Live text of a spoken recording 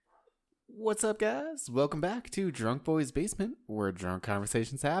What's up, guys? Welcome back to Drunk Boys Basement, where drunk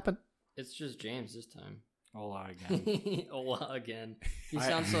conversations happen. It's just James this time. Hola again. Hola again. He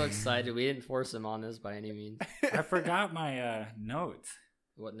sounds so excited. We didn't force him on this by any means. I forgot my notes.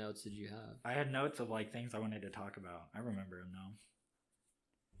 What notes did you have? I had notes of like things I wanted to talk about. I remember them now.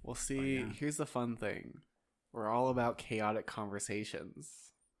 Well, see, here's the fun thing. We're all about chaotic conversations.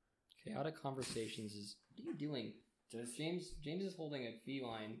 Chaotic conversations is... What are you doing? James is holding a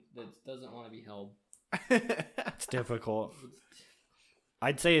feline that doesn't want to be held. It's difficult.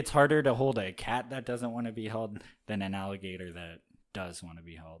 I'd say it's harder to hold a cat that doesn't want to be held than an alligator that does want to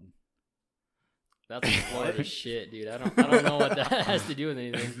be held. That's Florida shit, dude. I don't know what that has to do with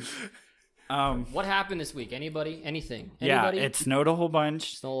anything. What happened this week? Anybody? Anything? Anybody? Yeah, it snowed a whole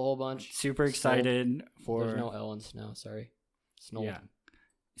bunch. Snowed a whole bunch. Super excited for... There's no L in snow, sorry. Snowed. Yeah.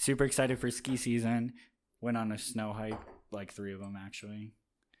 Super excited for ski season. Went on a snow hike, like 3 of them actually.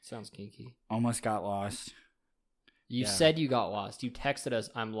 Sounds kinky. Almost got lost. You said you got lost. You texted us,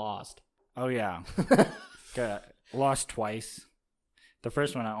 I'm lost. Oh, yeah. Got lost twice. The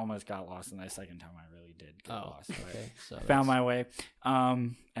first one I almost got lost, and the second time I really did get lost. Okay. So found my way,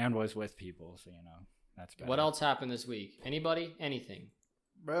 and was with people, so, you know, that's better. What else happened this week? Anybody? Anything?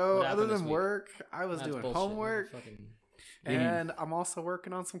 Bro, other than work, I was doing bullshit. homework, and I'm also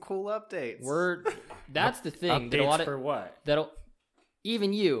working on some cool updates. That's the thing. Updates for what?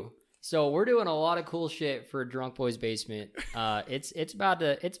 Even you. So we're doing a lot of cool shit for Drunk Boys Basement. It's about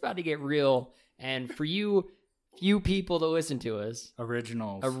to get real, and for you people that listen to us,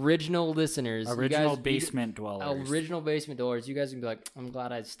 original listeners, basement dwellers, you guys can be like, I'm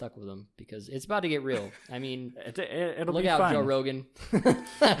glad I stuck with them because it's about to get real. I mean, it'll look be out, fun. Joe Rogan.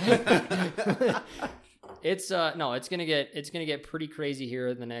 It's gonna get pretty crazy here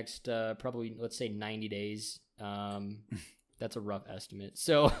in the next probably, let's say, 90 days. That's a rough estimate.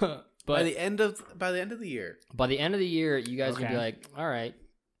 So, but by the end of the year, you guys will be like, all right,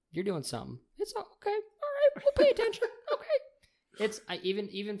 you're doing something. It's okay. All right, we'll pay attention. Okay. It's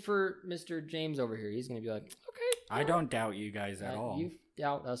even for Mr. James over here, he's gonna be like, okay. I don't doubt you guys at all. You've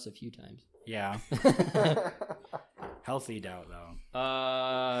doubted us a few times. Yeah. Healthy doubt though.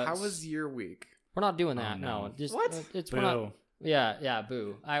 How was your week? We're not doing that. No. Just what? It's boo. We're not, yeah,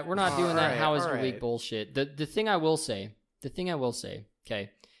 boo. We're not doing that. How was your week? Bullshit. The thing I will say, okay,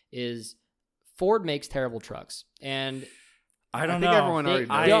 is Ford makes terrible trucks, and I don't think know. everyone already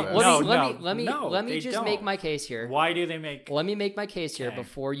knows. Let me just make my case here. Why do they make? Let me make my case here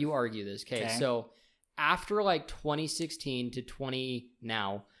before you argue this. Okay, so after like 2016 to 20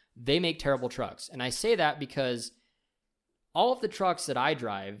 now, they make terrible trucks, and I say that because all of the trucks that I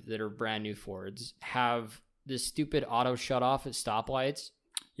drive that are brand new Fords have this stupid auto shut off at stoplights.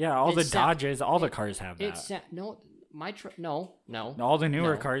 Yeah, all the Dodges, all the cars have that. No. All the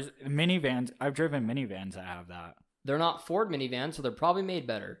newer cars, minivans. I've driven minivans that have that. They're not Ford minivans, so they're probably made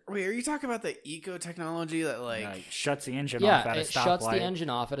better. Wait, are you talking about the eco technology that like shuts the engine off at a stoplight? Yeah, it shuts the engine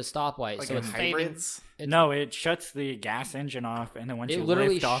off at a stoplight. Like so it's hybrids? No, it shuts the gas engine off, and then once you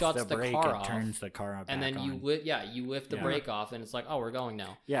lift off the brake, it turns the car back on. And then you lift the brake off, and it's like, oh, we're going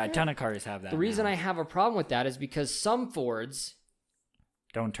now. Yeah, a ton of cars have that. The reason I have a problem with that is because some Fords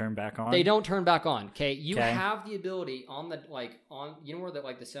don't turn back on. They don't turn back on. Okay, you have the ability on the you know where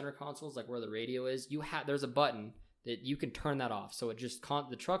the center console is, like where the radio is. There's a button that you can turn that off, so it just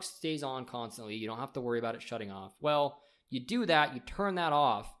the truck stays on constantly. You don't have to worry about it shutting off. Well, you do that, you turn that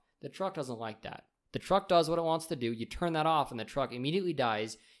off. The truck doesn't like that. The truck does what it wants to do. You turn that off, and the truck immediately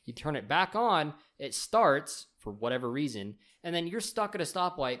dies. You turn it back on, it starts for whatever reason, and then you're stuck at a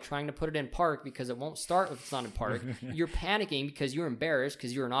stoplight trying to put it in park because it won't start if it's not in park. You're panicking because you're embarrassed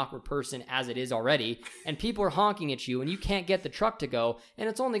because you're an awkward person as it is already, and people are honking at you, and you can't get the truck to go, and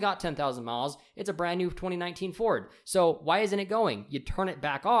it's only got 10,000 miles. It's a brand new 2019 Ford. So why isn't it going? You turn it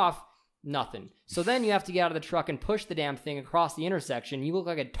back off, nothing. So then you have to get out of the truck and push the damn thing across the intersection. You look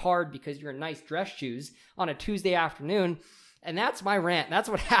like a tard because you're in nice dress shoes on a Tuesday afternoon. And that's my rant. That's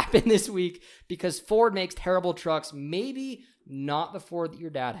what happened this week because Ford makes terrible trucks. Maybe not the Ford that your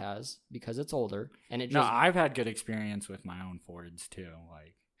dad has because it's older. And No, I've had good experience with my own Fords too.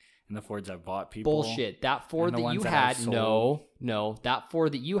 Like, and the Fords I've bought people. Bullshit. That Ford that you had. No. That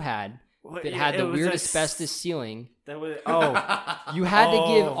Ford that you had that had the weird asbestos ceiling. That was you had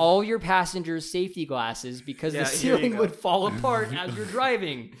to give all your passengers safety glasses because the ceiling would fall apart as you're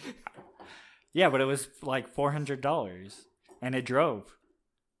driving. Yeah, but it was like $400. And it drove.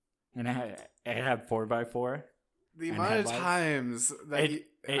 And it had 4x4. The amount of times that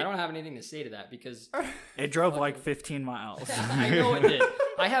I don't have anything to say to that because it drove like 15 miles. I know it did.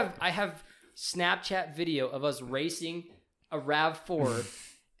 I have Snapchat video of us racing a RAV4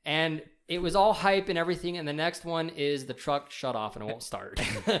 And it was all hype and everything, and the next one is the truck shut off and it won't start.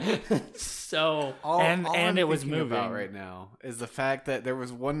 So all and it was thinking moving about right now is the fact that there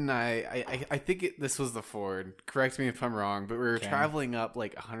was one night. I think this was the Ford. Correct me if I'm wrong, but we were traveling up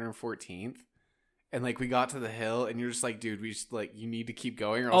like 114th. And like we got to the hill, and you're just like, dude, we just like you need to keep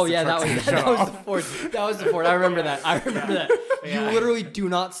going. Or else that was the Ford. That was the Ford. I remember that. You literally do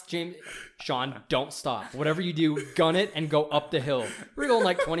not, Sean, don't stop. Whatever you do, gun it and go up the hill. We're going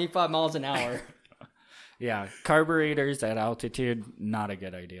like 25 miles an hour. Yeah, carburetors at altitude, not a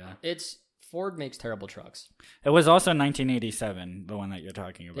good idea. Ford makes terrible trucks. It was also 1987, the one that you're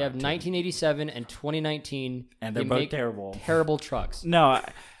talking about. They have 1987 and 2019, and they're both terrible. Terrible trucks. No.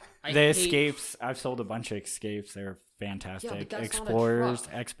 Escapes, I've sold a bunch of Escapes. They're fantastic. Explorers,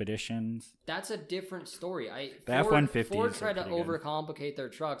 Expeditions. That's a different story. The F-150. Ford tried to overcomplicate their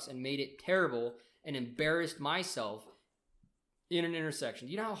trucks and made it terrible and embarrassed myself in an intersection.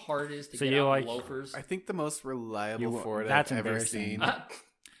 You know how hard it is to get out loafers? I think the most reliable Ford I've ever seen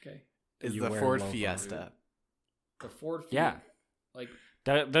is the Ford Fiesta. The Ford Fiesta? Yeah. Like...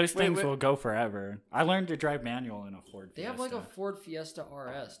 Those things will go forever. I learned to drive manual in a Ford Fiesta. They have like a Ford Fiesta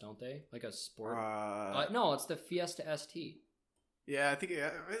RS, don't they? Like a sport. No, it's the Fiesta ST. Yeah, I think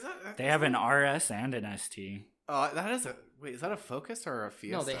they have an RS and an ST. Is that a Focus or a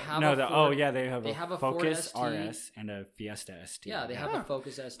Fiesta? No, they have they have a Focus RS and a Fiesta ST. Yeah, they have a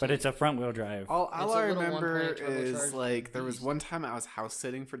Focus ST. But it's a front wheel drive. All I remember is like there was one time I was house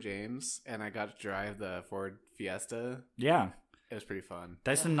sitting for James and I got to drive the Ford Fiesta. Yeah. It was pretty fun.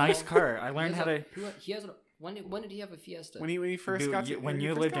 That's a nice car. I learned how to. When did he have a Fiesta? When he first got when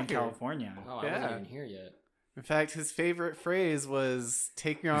you lived in California. Oh, I wasn't even here yet. In fact, his favorite phrase was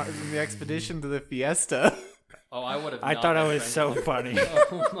 "Take me on the expedition to the Fiesta." Oh, I would have. I thought it was so funny.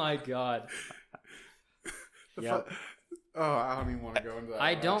 Oh my god. I don't even want to go into that.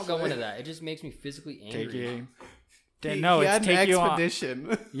 I don't go into that. It just makes me physically angry. He had an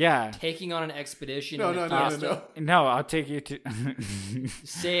expedition. Yeah. Taking on an expedition. No, I'll take you to...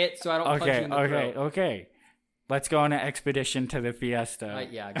 Say it so I don't punch you in the throat. Okay. Let's go on an expedition to the Fiesta.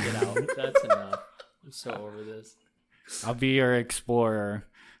 Yeah, get out. That's enough. I'm so over this. I'll be your explorer.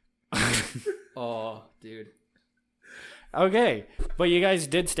 Oh, dude. Okay, but you guys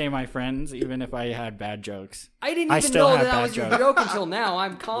did stay my friends, even if I had bad jokes. I didn't even know that was your joke until now.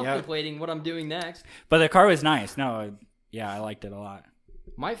 I'm contemplating what I'm doing next. But the car was nice. No, I liked it a lot.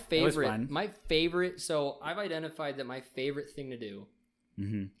 My favorite. So I've identified that my favorite thing to do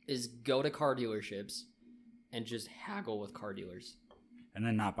is go to car dealerships and just haggle with car dealers, and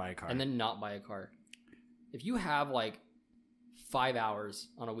then not buy a car. If you have like 5 hours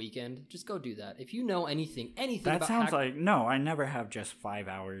on a weekend, just go do that. If you know anything that about sounds like no, I never have just 5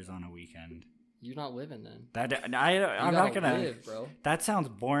 hours on a weekend. You're not living then. I'm not gonna live, bro. That sounds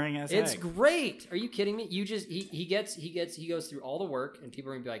boring as it's heck. Great. Are you kidding me? You just he goes through all the work and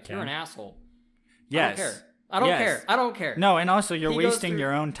people are gonna be like, you're an asshole. Yes. I don't care. No, and also you're wasting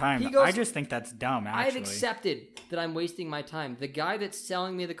your own time. I just think that's dumb, actually. I've accepted that I'm wasting my time. The guy that's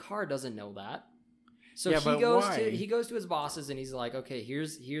selling me the car doesn't know that. So he goes to his bosses and he's like, okay,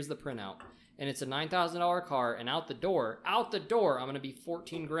 here's the printout. And it's a $9,000 car, and out the door, I'm going to be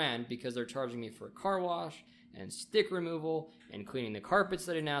 $14,000 because they're charging me for a car wash and stick removal and cleaning the carpets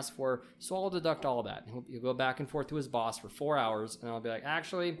that I didn't ask for. So I'll deduct all that. He'll go back and forth to his boss for 4 hours, and I'll be like,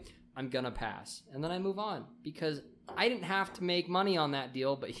 actually, I'm going to pass. And then I move on because I didn't have to make money on that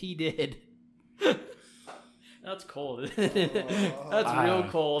deal, but he did. That's cold. That's real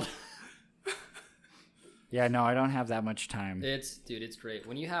cold. Yeah, no, I don't have that much time. It's great.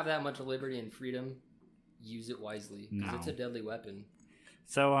 When you have that much liberty and freedom, use it wisely because it's a deadly weapon.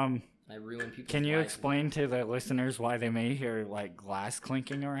 So, I ruin people's Can you explain to the listeners why they may hear like glass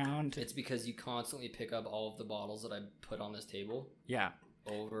clinking around? It's because you constantly pick up all of the bottles that I put on this table. Yeah.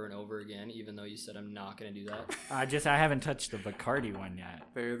 Over and over again, even though you said I'm not going to do that. I haven't touched the Bacardi one yet.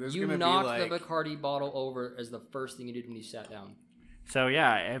 You knocked the Bacardi bottle over as the first thing you did when you sat down. So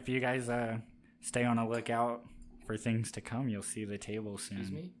yeah, if you guys stay on a lookout for things to come, you'll see the table soon.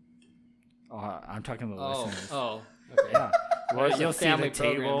 Excuse me? Oh, I'm talking to the listeners. Oh, okay. Yeah. Well, you'll see the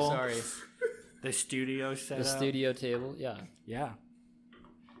table. Sorry. The studio setup. The studio table, yeah. Yeah.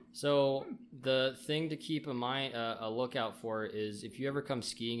 So the thing to keep a lookout for is if you ever come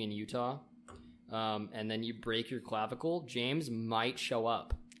skiing in Utah, and then you break your clavicle, James might show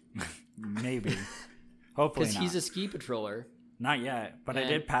up. Maybe. Hopefully not. Because he's a ski patroller. Not yet, but I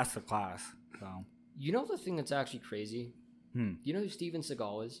did pass the class. So. You know the thing that's actually crazy? You know who Steven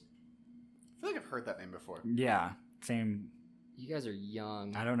Seagal is? I feel like I've heard that name before. Yeah, same. You guys are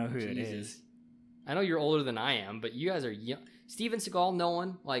young. I don't know who it is. I know you're older than I am, but you guys are young. Steven Seagal, no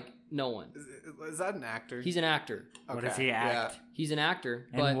one. No one. Is that an actor? He's an actor. Okay. What does he act? Yeah. He's an actor.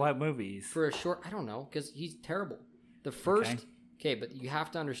 In what movies? For a short... I don't know, because he's terrible. The first... Okay, but you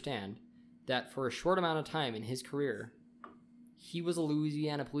have to understand that for a short amount of time in his career, he was a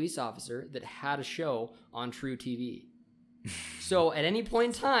Louisiana police officer that had a show on True TV. So at any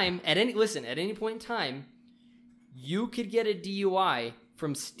point in time... At any point in time, you could get a DUI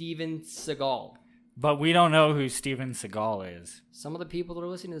from Steven Seagal. But we don't know who Steven Seagal is. Some of the people that are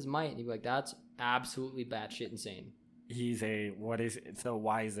listening to this might, and you'd be like, that's absolutely batshit insane. So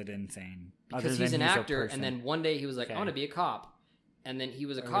why is it insane? Because he's an actor, and then one day he was like, I want to be a cop. And then he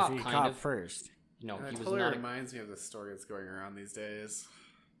was a cop, kind of. First. No, he was totally not. Reminds me of the story that's going around these days.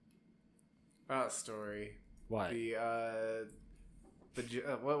 About story. What?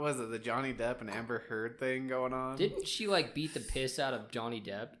 What was it? The Johnny Depp and Amber Heard thing going on? Didn't she beat the piss out of Johnny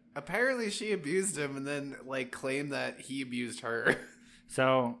Depp? Apparently she abused him and then claimed that he abused her.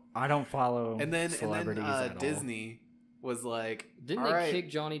 So I don't follow celebrities at all. Disney was like, didn't they kick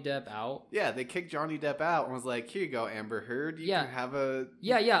Johnny Depp out? Yeah, they kicked Johnny Depp out and was like, here you go, Amber Heard. You can have a...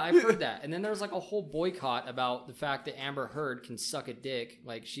 Yeah, I've heard that. And then there was a whole boycott about the fact that Amber Heard can suck a dick.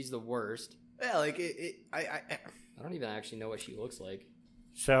 She's the worst. Yeah, I don't even actually know what she looks like.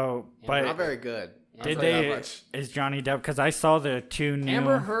 So, but not very good. Is Johnny Depp? Because I saw the 2 new...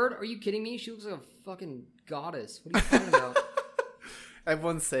 Amber Heard? Are you kidding me? She looks like a fucking goddess. What are you talking about?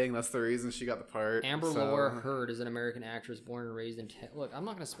 Everyone's saying that's the reason she got the part. Amber Laura Heard is an American actress born and raised in... Look, I'm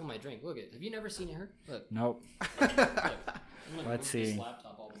not going to spill my drink. Look, have you never seen her? Look. Nope. Look. Let's see.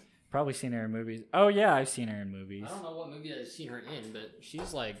 Probably seen her in movies. Oh, yeah, I've seen her in movies. I don't know what movie I've seen her in, but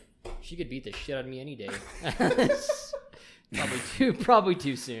she's she could beat the shit out of me any day. Probably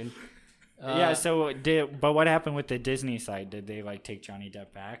too soon. Yeah. So, but what happened with the Disney side? Did they take Johnny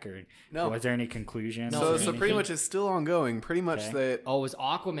Depp back, or no? Was there any conclusion? No. So pretty much it's still ongoing. Pretty much that. Oh, it was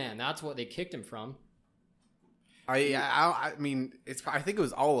Aquaman. That's what they kicked him from. I mean, I think it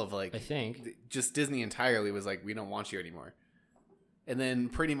was all of I think just Disney entirely was like, we don't want you anymore. And then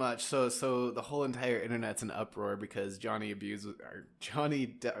pretty much so the whole entire internet's in uproar because Johnny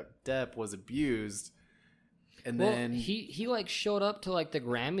Depp was abused. And then he showed up to the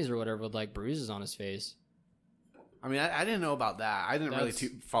Grammys or whatever with bruises on his face. I mean, I didn't know about that. I didn't really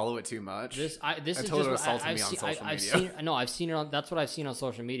follow it too much. This I is just what assaulted me on social media. I've seen it on. That's what I've seen on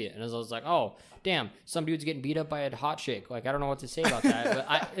social media, and I was like, oh damn, some dude's getting beat up by a hot chick. I don't know what to say about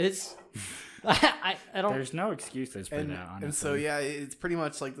that. But I don't. There's no excuses for that, honestly. And so yeah, it's pretty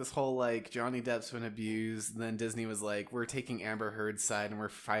much this whole Johnny Depp's been abused, and then Disney was like, we're taking Amber Heard's side and we're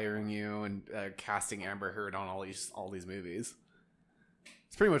firing you and casting Amber Heard on all these movies.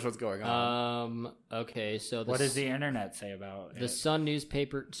 It's pretty much what's going on. Okay, so what does the internet say about the Sun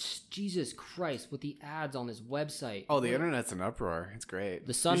newspaper? Jesus Christ, with the ads on this website. Oh, the internet's in uproar. It's great.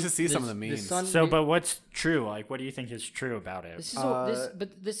 The Sun. You should see some of the memes. But what's true? What do you think is true about it?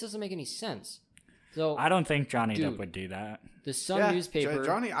 But this doesn't make any sense. So I don't think Johnny Depp would do that. The Sun newspaper.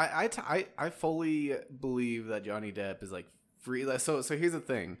 Johnny, I fully believe that Johnny Depp is free. So here's the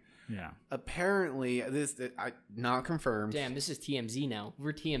thing. Yeah. Apparently, this not confirmed. Damn, this is TMZ now.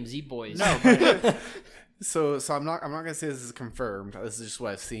 We're TMZ boys. No. But, so I'm not gonna say this is confirmed. This is just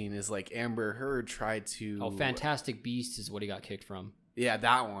what I've seen. Is Amber Heard tried to. Oh, Fantastic Beasts is what he got kicked from. Yeah,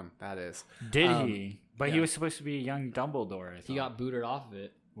 that one. That is. Did he? But he was supposed to be a young Dumbledore. He got booted off of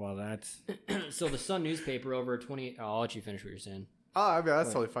it. Well, that's. So the Sun newspaper over 20. Oh, I'll let you finish what you're saying. Oh, I mean, that's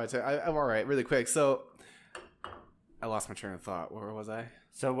totally fine too. I'm all right. Really quick. So. I lost my train of thought. Where was I?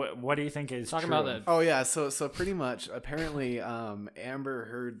 So what do you think is talking true? about that? Oh yeah, so pretty much apparently Amber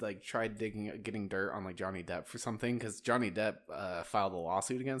Heard tried getting dirt on Johnny Depp for something because Johnny Depp filed a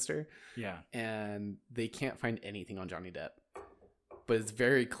lawsuit against her. Yeah, and they can't find anything on Johnny Depp, but it's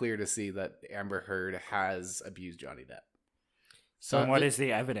very clear to see that Amber Heard has abused Johnny Depp. So what is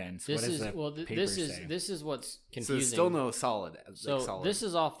the evidence? This is what's confusing. So there's still no solid. This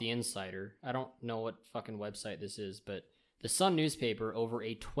is off the Insider. I don't know what fucking website this is, but the Sun newspaper over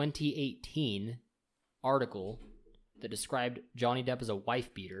a 2018 article that described Johnny Depp as a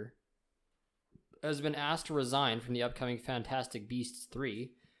wife beater has been asked to resign from the upcoming Fantastic Beasts 3.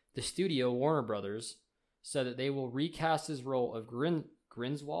 The studio, Warner Brothers, said that they will recast his role of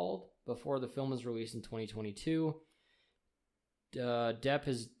Grindelwald before the film is released in 2022. Depp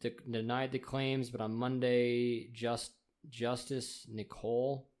has denied the claims, but on Monday, Justice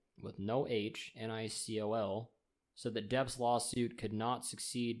Nicole, with no H, Nicol, said that Depp's lawsuit could not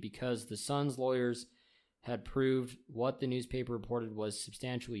succeed because the Sun's lawyers had proved what the newspaper reported was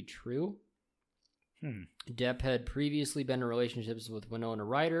substantially true. Depp had previously been in relationships with Winona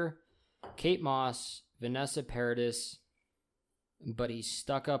Ryder, Kate Moss, Vanessa Paradis, but he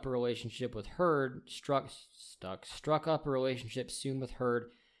struck up a relationship with Heard soon with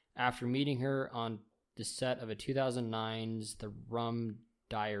Heard after meeting her on the set of a 2009's The Rum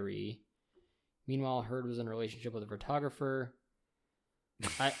Diary. Meanwhile, Heard was in a relationship with a photographer.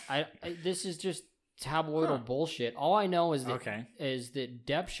 This is just tabloidal bullshit. All I know is that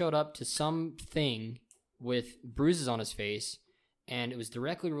Depp showed up to something with bruises on his face, and it was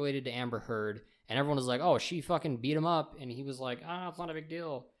directly related to Amber Heard, and everyone was like, oh, she fucking beat him up, and he was like, it's not a big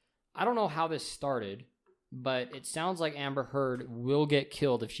deal. I don't know how this started, but it sounds like Amber Heard will get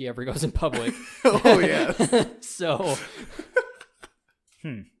killed if she ever goes in public. Oh, yes.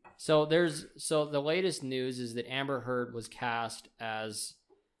 So the latest news is that Amber Heard was cast as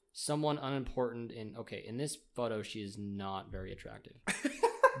someone unimportant in this photo she is not very attractive.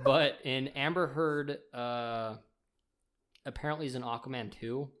 But in Amber Heard apparently is in Aquaman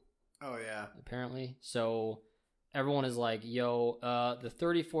 2. Oh yeah. Apparently. So everyone is like, yo, the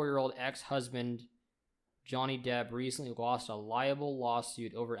 34-year-old ex-husband Johnny Depp recently lost a liable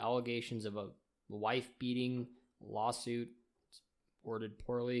lawsuit over allegations of a wife-beating lawsuit. It's worded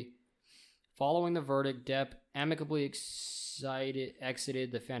poorly. Following the verdict, Depp amicably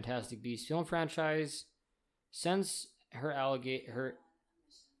exited the Fantastic Beasts film franchise. Since all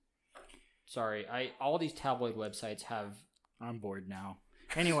these tabloid websites have... I'm bored now.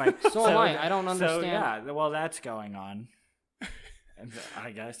 Anyway. so am I. I don't understand. So, yeah, well, that's going on. I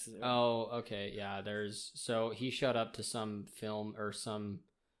guess. Oh, okay. Yeah, so he showed up to some film or some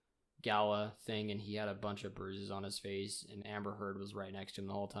gala thing, and he had a bunch of bruises on his face, and Amber Heard was right next to him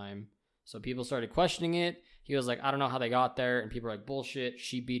the whole time. So people started questioning it. He was like, I don't know how they got there. And people were like, bullshit,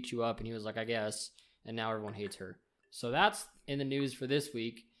 she beat you up. And he was like, I guess. And now everyone hates her. So that's in the news for this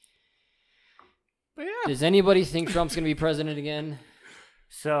week. But yeah. Does anybody think Trump's going to be president again?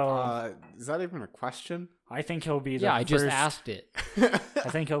 So is that even a question? I think he'll be the I first. just asked it. I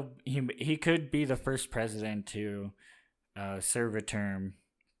think he could be the first president to serve a term,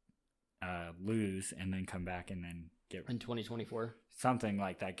 lose, and then come back and then get in 2024. Something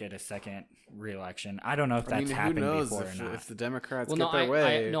like that, get a second re-election. I don't know if that's happened before or not. If the Democrats get their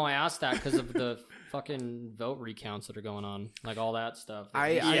way. I asked that because of the fucking vote recounts that are going on, like all that stuff.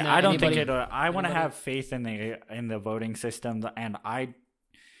 I don't think it'll. I want to have faith in the voting system, and I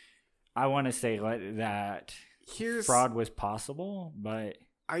want to say that fraud was possible, but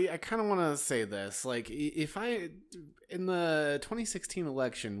I kind of want to say this. Like, in the 2016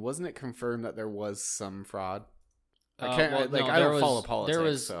 election, wasn't it confirmed that there was some fraud? I don't follow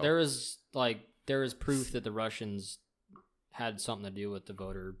politics. There was proof that the Russians had something to do with the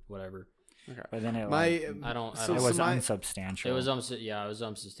vote or whatever. Okay. But then it was unsubstantial. It was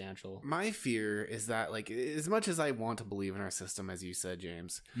unsubstantial. My fear is that, like, as much as I want to believe in our system, as you said,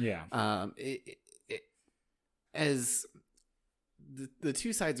 James, as the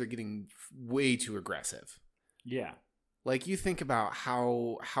two sides are getting way too aggressive. Yeah. Like, you think about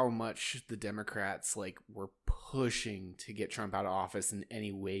how much the Democrats, like, were pushing to get Trump out of office in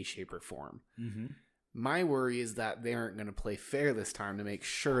any way, shape, or form. Mm-hmm. My worry is that they aren't going to play fair this time to make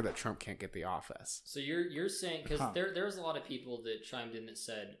sure that Trump can't get the office. So you're saying, because there was a lot of people that chimed in that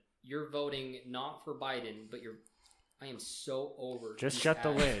said, you're voting not for Biden, but I am so over. Just shut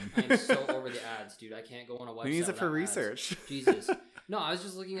the lid. I am so over the ads, dude. I can't go on a website. Who needs it for research? Jesus. No, I was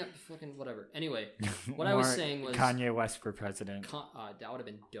just looking at fucking whatever. Anyway, what I was saying was Kanye West for president. That would have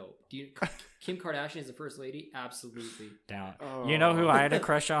been dope. Kim Kardashian is the first lady? Absolutely. Down. Oh. You know who I had a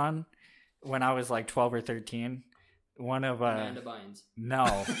crush on when I was like 12 or 13? One of Amanda Bynes. No,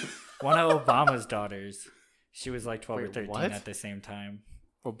 one of Obama's daughters. She was like 12 or 13 at the same time.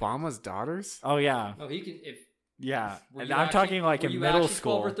 Obama's daughters? Oh yeah. Oh, he can if. Yeah, and I'm talking like in middle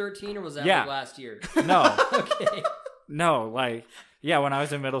school. 12 or 13, or was that like last year? No. Okay. No, like, yeah, when I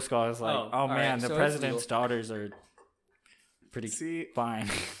was in middle school, I was like, oh man, right. the president's daughters are pretty fine.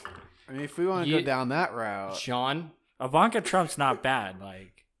 I mean, if we want to go down that route. Sean? Ivanka Trump's not bad.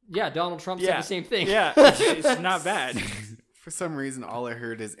 Like, yeah, Donald Trump said the same thing. Yeah, it's not bad. For some reason, all I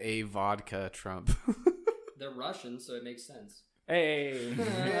heard is a vodka Trump. They're Russian, so it makes sense.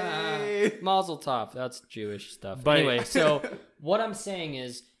 Hey. Mazel tov. That's Jewish stuff. But anyway, so what I'm saying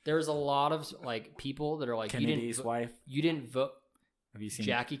is there's a lot of like people that are like Kennedy's wife. You didn't vote. Have you seen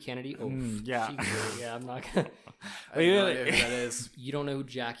Jackie Kennedy? Oh, yeah. Yeah, I'm not gonna. I have no idea who that is. You don't know who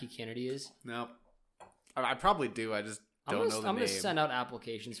Jackie Kennedy is? No. I probably do. I just don't know the name. I'm gonna send out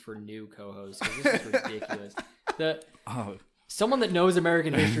applications for new co-hosts because this is ridiculous. Someone that knows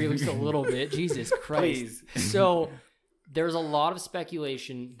American history at least a little bit. Jesus Christ. Please. So There's a lot of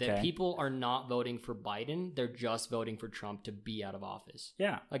speculation that people are not voting for Biden. They're just voting for Trump to be out of office.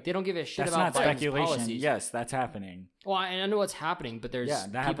 Yeah. Like, they don't give a shit that's about not Biden's speculation. policies. Yes, that's happening. Well, I know what's happening, but there's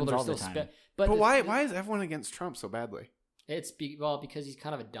people that are still... But why is everyone against Trump so badly? It's because he's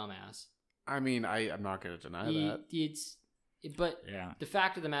kind of a dumbass. I mean, I'm not going to deny that. But the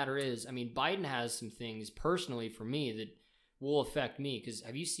fact of the matter is, I mean, Biden has some things personally for me that will affect me. Because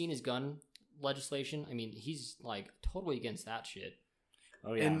have you seen his gun legislation? I mean, he's like totally against that shit.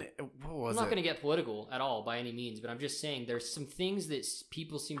 Oh yeah. And what was I'm not going to get political at all by any means, but I'm just saying there's some things that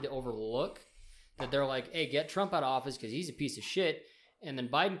people seem to overlook, that they're like, hey, get Trump out of office because he's a piece of shit. And then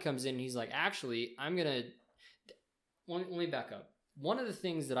Biden comes in and he's like, actually, I'm going to... Let me back up. One of the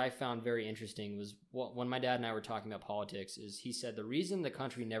things that I found very interesting was when my dad and I were talking about politics is he said the reason the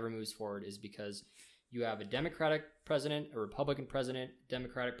country never moves forward is because you have a Democratic president, a Republican president,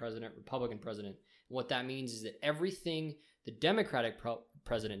 Democratic president, Republican president. What that means is that everything the Democratic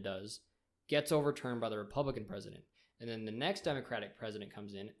president does gets overturned by the Republican president. And then the next Democratic president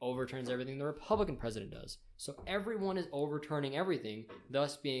comes in, overturns everything the Republican president does. So everyone is overturning everything,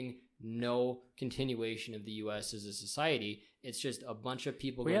 thus being no continuation of the U.S. as a society. It's just a bunch of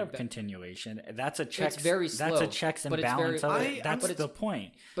people. We have continuation. That's a checks. It's very slow. That's a checks and balance. That's the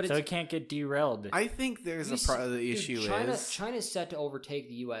point. But so it can't get derailed. I think there's the issue is China's set to overtake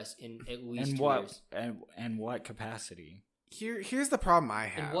the U.S. in at least 2 years. And what capacity? Here's the problem I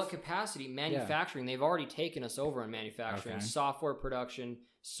have. In what capacity? Manufacturing. They've already taken us over in manufacturing, software production,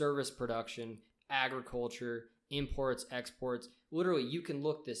 service production, agriculture, imports, exports. Literally, you can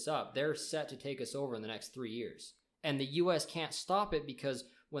look this up. They're set to take us over in the next 3 years. And the U.S. can't stop it because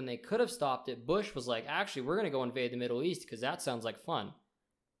when they could have stopped it, Bush was like, actually, we're going to go invade the Middle East because that sounds like fun.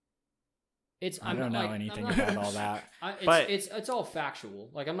 I don't know anything about all that. It's all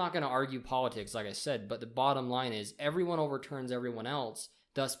factual. Like, I'm not going to argue politics, like I said, but the bottom line is everyone overturns everyone else,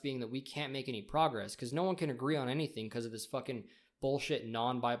 thus being that we can't make any progress because no one can agree on anything because of this fucking bullshit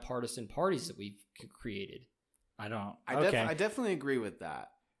non-bipartisan parties that we've created. I don't. I definitely agree with that.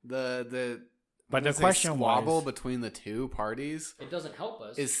 But the question squabble between the two parties, it doesn't help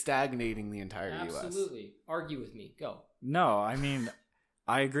us. Is stagnating the entire U.S. Absolutely. Argue with me. Go. No, I mean,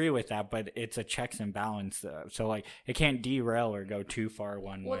 I agree with that, but it's a checks and balance. So, like, it can't derail or go too far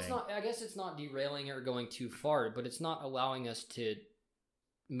one way. It's not. I guess it's not derailing or going too far, but it's not allowing us to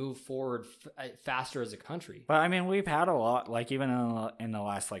move forward faster as a country. But I mean, we've had a lot. Like, even in the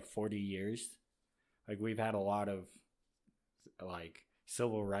last 40 years, like we've had a lot of like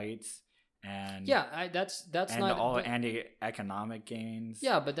civil rights. And that's and not all anti-economic gains.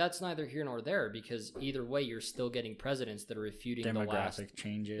 Yeah, but that's neither here nor there because either way, you're still getting presidents that are refuting demographic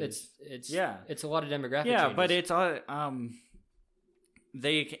changes. It's a lot of demographic. Yeah, changes. but it's all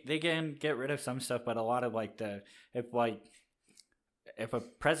they can get rid of some stuff, but a lot of if a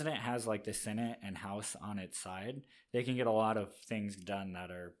president has like the Senate and House on its side, they can get a lot of things done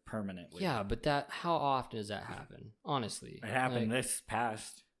that are permanently. Yeah, but how often does that happen? Honestly, it happened this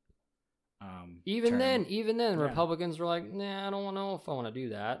past. Even then, Republicans were like, "Nah, I don't know if I want to do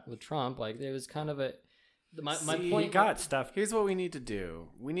that with Trump." Like, it was kind of my point. He got stuff. Here's what we need to do: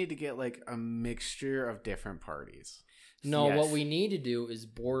 we need to get like a mixture of different parties. No, what we need to do is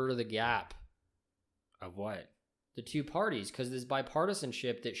border the gap. Of what? The two parties, because this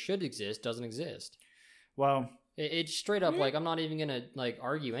bipartisanship that should exist doesn't exist. Well, it's straight up like I'm not even gonna like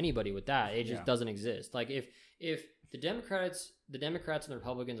argue anybody with that. It just doesn't exist. Like if the Democrats and the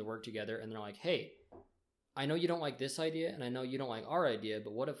Republicans work together and they're like, hey, I know you don't like this idea and I know you don't like our idea,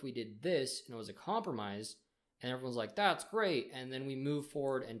 but what if we did this and it was a compromise and everyone's like, that's great, and then we move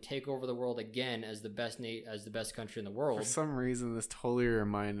forward and take over the world again as the best country in the world. For some reason, this totally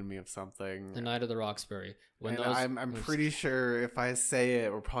reminded me of something. The Night of the Roxbury. I'm pretty sure if I say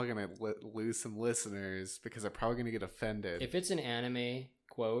it, we're probably going to lose some listeners because they're probably going to get offended. If it's an anime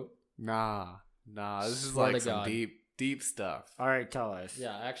quote. Nah. This is like some deep stuff. All right, tell us.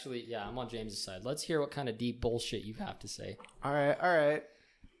 Yeah, actually, I'm on James's side. Let's hear what kind of deep bullshit you have to say. All right.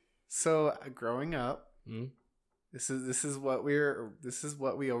 So, growing up, this is what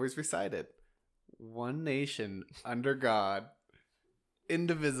we always recited. One nation under God,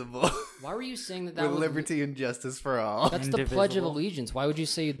 indivisible. Why were you saying that with liberty and justice for all? That's the Pledge of Allegiance. Why would you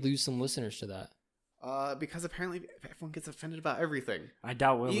say you'd lose some listeners to that? Because apparently everyone gets offended about everything. I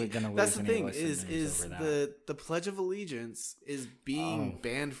doubt we're going to lose. That's the thing is the Pledge of Allegiance is being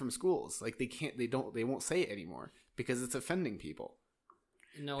banned from schools. Like they won't say it anymore because it's offending people.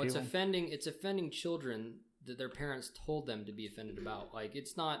 No, it's offending children that their parents told them to be offended about. Like,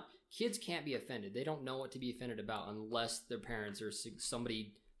 it's not, kids can't be offended. They don't know what to be offended about unless their parents or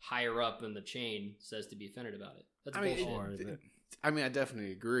somebody higher up in the chain says to be offended about it. That's bullshit. I mean, I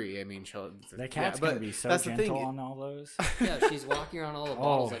definitely agree. I mean, the cat's gonna be so gentle on all those. Yeah, she's walking around all the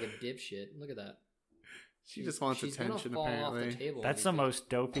bottles like a dipshit. Look at that. She just wants attention, apparently. That's the most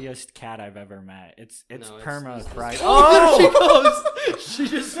dopiest cat I've ever met. It's perma fried. Oh, there she goes. She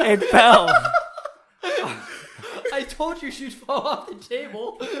just it fell. I told you she'd fall off the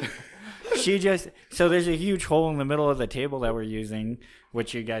table. So there's a huge hole in the middle of the table that we're using,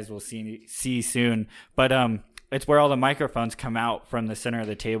 which you guys will see soon. But it's where all the microphones come out from the center of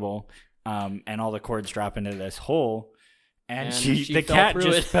the table, and all the cords drop into this hole. And the cat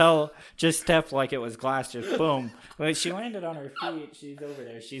just stepped like it was glass, just boom. Like she landed on her feet. She's over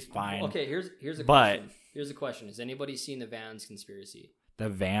there. She's fine. Okay, here's a question. Here's a question. Has anybody seen the Vans conspiracy? The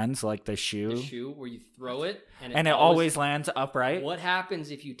Vans, like the shoe? The shoe where you throw it and it always lands upright? What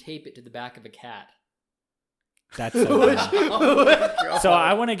happens if you tape it to the back of a cat? That's so bad. So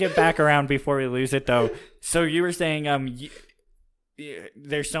I want to get back around before we lose it, though. So you were saying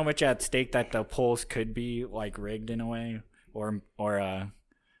there's so much at stake that the polls could be like rigged in a way, or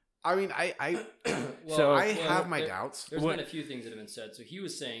I mean, I have my doubts. There's been a few things that have been said. So he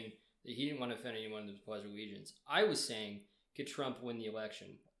was saying that he didn't want to offend anyone in the Pledge of Allegiance. I was saying, could Trump win the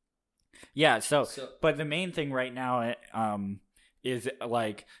election? Yeah. So but the main thing right now, is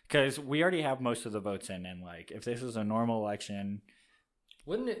like, because we already have most of the votes in, and like if this is a normal election,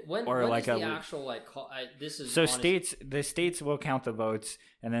 wouldn't it? When like is the actual like call? This is so honest, the states will count the votes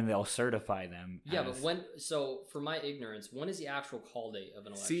and then they'll certify them. Yeah, but when? So for my ignorance, when is the actual call date of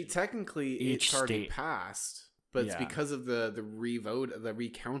an election? See, technically, it's already passed. But it's because of the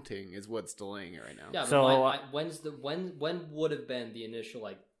recounting is what's delaying it right now. Yeah, but so when would have been the initial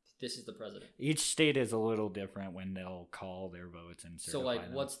like this is the president? Each state is a little different when they'll call their votes and certify so like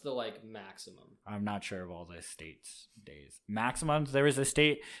them. What's the like maximum? I'm not sure of all the states' days. Maximums, there was a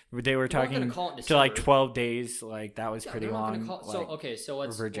state where they were talking to like 12 days. Like that was pretty long. So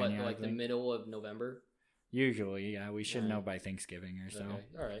it's Virginia, like the middle of November. Usually, yeah, we should know by Thanksgiving or so. Okay.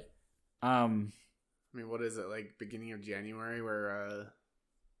 All right. I mean, what is it, like beginning of January where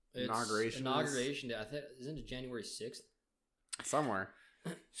inauguration day? I think isn't it January 6th? Somewhere.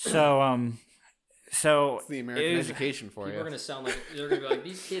 So it's the American education for you. People are gonna sound like they're gonna be like,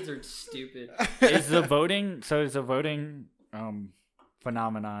 these kids are stupid. Is the voting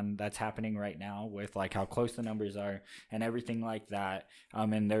phenomenon that's happening right now with like how close the numbers are and everything like that.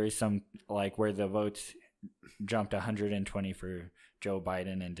 And there is some like where the votes jumped 120 for Joe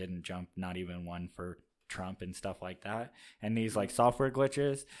Biden and didn't jump not even one for Trump and stuff like that. And these like software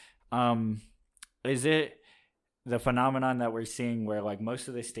glitches, is it the phenomenon that we're seeing where like most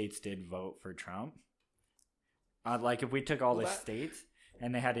of the states did vote for Trump? Like if we took all the states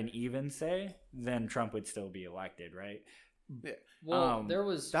and they had an even say, then Trump would still be elected, right? Yeah. Well, there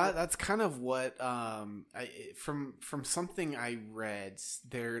was that's kind of what from something I read.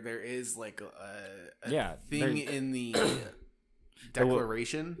 There is like a thing in the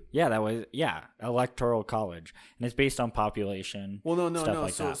declaration. Electoral college, and it's based on population. Well, no.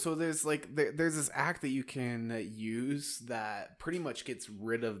 So there's like there's this act that you can use that pretty much gets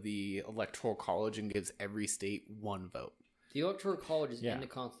rid of the electoral college and gives every state one vote. The Electoral College is in the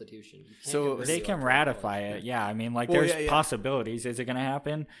Constitution. So they can ratify it. Yeah, I mean, like, there's possibilities. Is it going to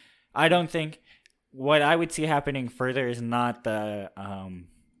happen? I don't think. What I would see happening further is not them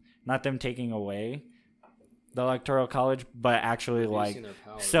taking away the Electoral College, but actually, like,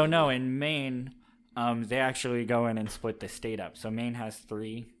 so no, in Maine, they actually go in and split the state up. So Maine has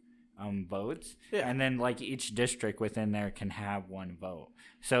 3 votes, and then like each district within there can have 1 vote.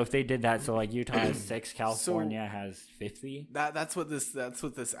 So if they did that, so like Utah has 6, California has 50. That's what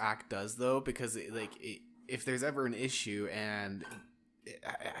this act does, though, because if there's ever an issue, and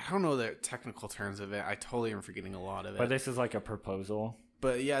I don't know the technical terms of it, I totally am forgetting a lot of it. But this is like a proposal.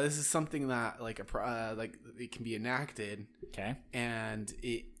 But yeah, this is something that like it can be enacted. Okay. And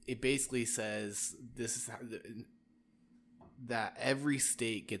it basically says this is that every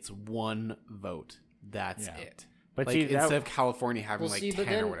state gets 1 vote. That's it. But like, instead of California having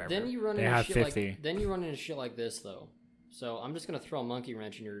 10 or whatever, then you run into shit 50. Then you run into shit like this though. So I'm just gonna throw a monkey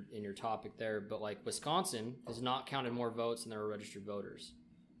wrench in your topic there. But like Wisconsin has not counted more votes than there are registered voters.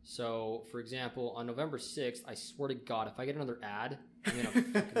 So for example, on November 6th, I swear to God, if I get another ad, I'm gonna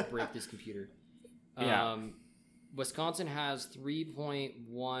fucking break this computer. Wisconsin has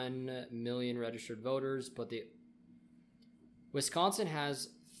 3.1 million registered voters, but Wisconsin has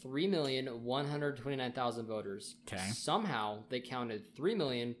 3,129,000 voters. Okay. Somehow they counted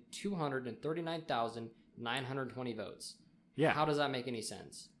 3,239,920 votes. Yeah. How does that make any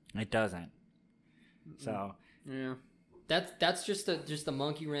sense? It doesn't. So yeah, That's just a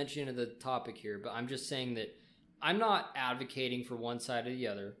monkey wrench into the topic here. But I'm just saying that I'm not advocating for one side or the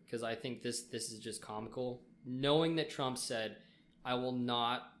other because I think this is just comical. Knowing that Trump said, "I will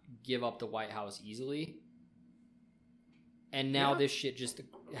not give up the White House easily," and now this shit just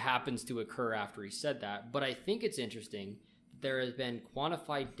happens to occur after he said that. But I think it's interesting that there has been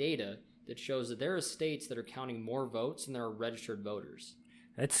quantified data that shows that there are states that are counting more votes than there are registered voters.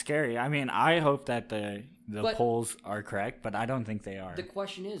 It's scary. I mean, I hope that the polls are correct, but I don't think they are. The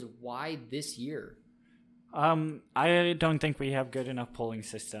question is, why this year? I don't think we have good enough polling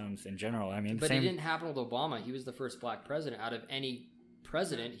systems in general. I mean, but it didn't happen with Obama. He was the first black president. Out of any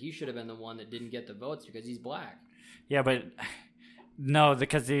president, he should have been the one that didn't get the votes because he's black. Yeah, but no,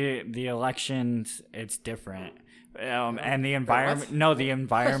 because the elections, it's different. And the environment, the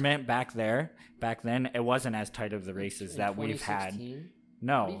environment back then, it wasn't as tight of the races that we've had.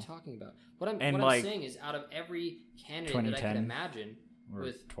 No. What are you talking about? What I'm saying is, out of every candidate that I can imagine,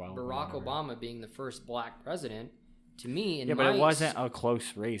 with Barack Obama being the first black president, to me, but it wasn't a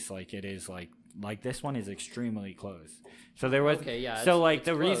close race like it is like this one is extremely close. So there was it's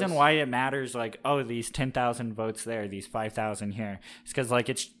the reason why it matters, these 10,000 votes there, these 5,000 here, is because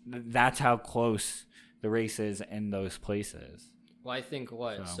that's how close the race is in those places. Well, I think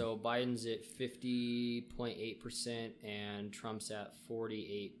so Biden's at 50.8% and Trump's at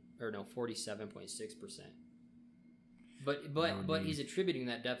 47.6%. But he's attributing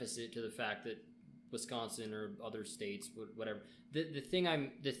that deficit to the fact that Wisconsin or other states, whatever. The thing I'm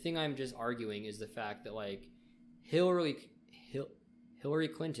just arguing is the fact that Hillary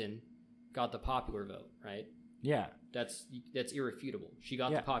Clinton got the popular vote, right? Yeah, that's irrefutable. She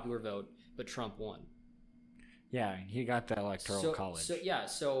got the popular vote, but Trump won. Yeah, he got the electoral college.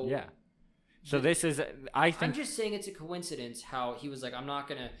 So this is, I'm just saying it's a coincidence how he was like, I'm not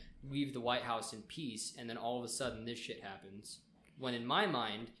going to leave the White House in peace, and then all of a sudden this shit happens. When in my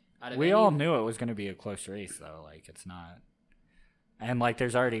mind, we all knew it was going to be a close race, though. It's not. And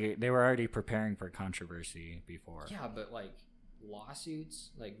they were already preparing for controversy before. Yeah, but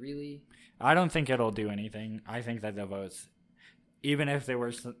lawsuits, really? I don't think it'll do anything. I think that the votes, even if there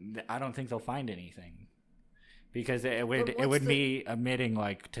were, I don't think they'll find anything. Because it would be admitting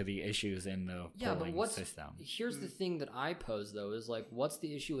to the issues in the polling system. Here's the thing that I pose though is what's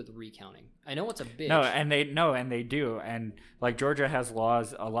the issue with recounting? I know it's a bitch. And they do, and Georgia has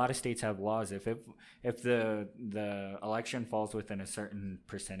laws. A lot of states have laws. If the election falls within a certain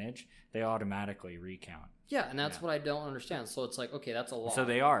percentage, they automatically recount. Yeah, and that's what I don't understand. So it's okay, that's a law. So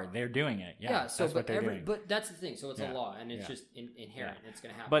they're doing it. Yeah, so that's what they're doing. But that's the thing. So it's a law, and it's just inherent. Yeah. It's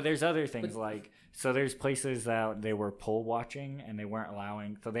going to happen. But there's other things so there's places that they were poll watching and they weren't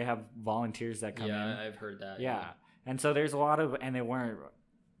allowing. So they have volunteers that come in. Yeah, I've heard that. Yeah, and so there's a lot of, and they weren't,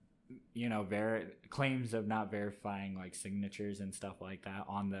 claims of not verifying signatures and stuff like that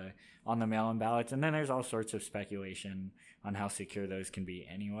on the mail-in ballots. And then there's all sorts of speculation on how secure those can be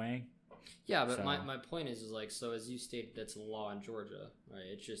anyway. Yeah, but my point is so as you stated, that's a law in Georgia,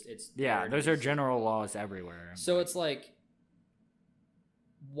 right? It's those are general laws everywhere. So it's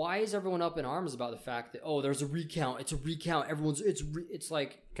why is everyone up in arms about the fact that there's a recount? It's a recount. Everyone's it's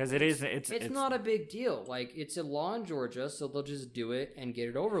because it's not a big deal. It's a law in Georgia, so they'll just do it and get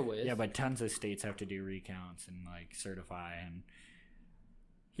it over with. Yeah, but tons of states have to do recounts and certify and.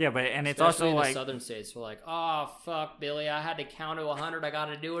 Yeah, but and it's especially also in the southern states. We're oh fuck, Billy, I had to count to 100. I got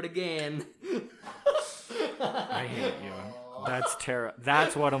to do it again. I hate you. That's terrible.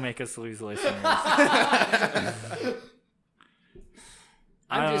 That's what'll make us lose listeners.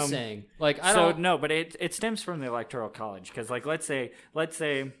 I'm just saying, I don't. No, but it stems from the electoral college because, let's say. But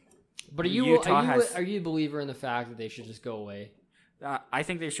are you a believer in the fact that they should just go away? I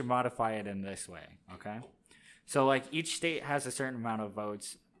think they should modify it in this way. Okay, so each state has a certain amount of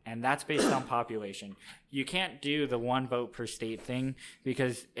votes, and that's based on population. You can't do the one vote per state thing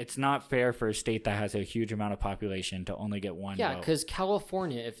because it's not fair for a state that has a huge amount of population to only get one vote. Yeah, because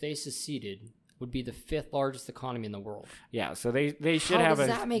California, if they seceded, would be the 5th largest economy in the world. Yeah, so they should have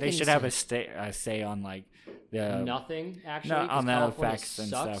a say on the nothing actually no, on the California effects and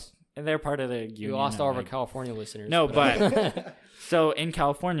sucks. Stuff. And they're part of the union. We lost all of our California listeners. No, but so in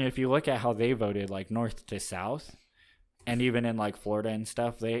California, if you look at how they voted, north to south, and even in Florida and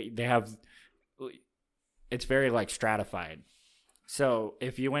stuff, they have it's very stratified. So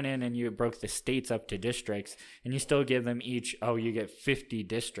if you went in and you broke the states up to districts, and you still give them each, you get 50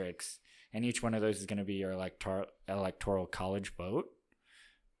 districts. And each one of those is going to be your electoral college vote.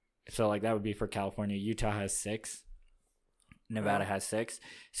 So that would be for California. Utah has 6. Nevada has 6.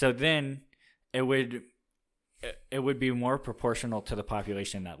 So then it would be more proportional to the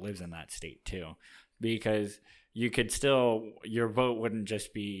population that lives in that state too. Because you could still, your vote wouldn't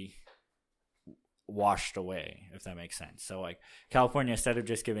just be washed away, if that makes sense. So like California, instead of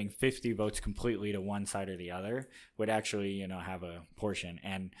just giving 50 votes completely to one side or the other, would actually, have a portion.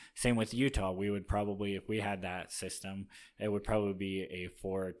 And same with Utah. We would probably, if we had that system, it would probably be a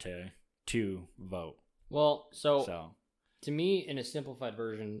 4-2 vote. Well, so to me, in a simplified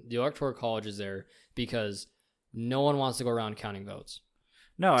version, the Electoral College is there because no one wants to go around counting votes.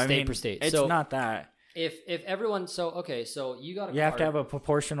 No, state per state. It's not that. If everyone, so you got a card. You have to have a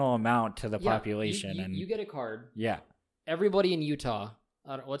proportional amount to the population. And you get a card. Yeah. Everybody in Utah,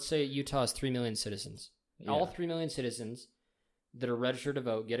 let's say Utah has 3 million citizens. Yeah. All 3 million citizens that are registered to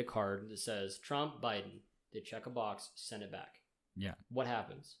vote get a card that says Trump, Biden. They check a box, send it back. Yeah. What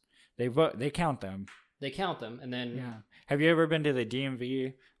happens? They vote. They count them. And then... Yeah. Have you ever been to the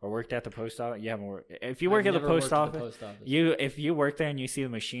DMV or worked at the post office? You haven't worked. If you work at the post office, if you work there and you see the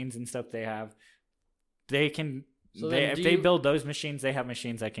machines and stuff they have, they can. If they build those machines, they have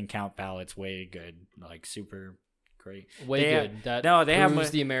machines that can count ballots way good, like super great. Good. That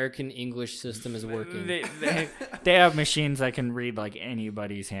proves the American English system is working. They have machines that can read like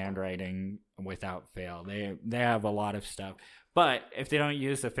anybody's handwriting without fail. They have a lot of stuff. But if they don't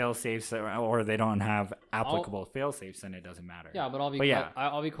use the fail safes or they don't have applicable fail safes, then it doesn't matter. Yeah, but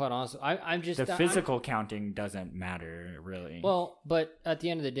I'll be quite honest. I'm just physical counting doesn't matter really. Well, but at the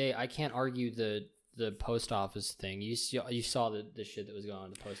end of the day, I can't argue the post office thing. You saw the shit that was going on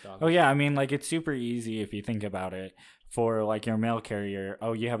at the post office. Oh yeah, I mean, like, it's super easy if you think about it. For like your mail carrier,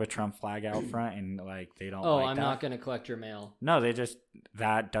 you have a Trump flag out front, and like they don't. I'm not going to collect your mail. No,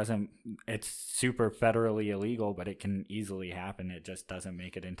 that doesn't. It's super federally illegal, but it can easily happen. It just doesn't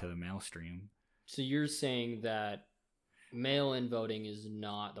make it into the mail stream. So you're saying that mail-in voting is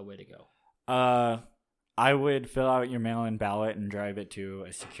not the way to go? I would fill out your mail-in ballot and drive it to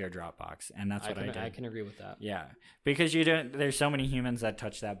a secure drop box, and that's what I did. I can agree with that. Yeah, because there's so many humans that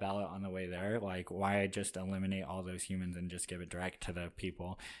touch that ballot on the way there. Like, why just eliminate all those humans and just give it direct to the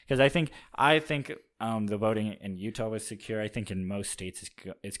people? Because I think the voting in Utah was secure. I think in most states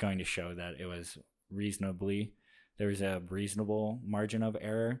it's going to show that it was there was a reasonable margin of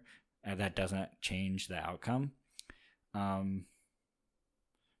error, and that doesn't change the outcome.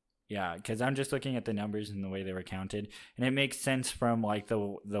 Yeah, because I'm just looking at the numbers and the way they were counted, and it makes sense from like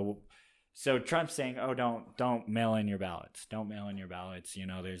so Trump's saying, don't mail in your ballots, don't mail in your ballots.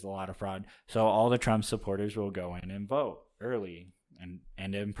 There's a lot of fraud. So all the Trump supporters will go in and vote early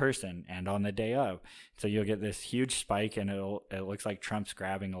and in person and on the day of. So you'll get this huge spike, and it looks like Trump's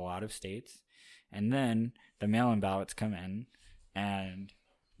grabbing a lot of states, and then the mail-in ballots come in and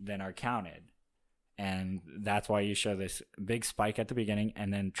then are counted. And that's why you show this big spike at the beginning,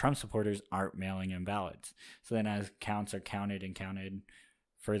 and then Trump supporters aren't mailing in ballots. So then as counts are counted and counted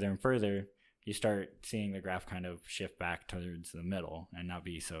further and further, you start seeing the graph kind of shift back towards the middle and not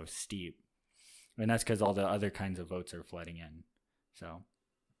be so steep. And that's because all the other kinds of votes are flooding in. So,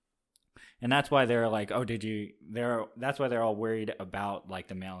 and that's why they're like, that's why they're all worried about like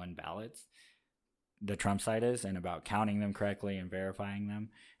the mail-in ballots. The Trump side is, and about counting them correctly and verifying them.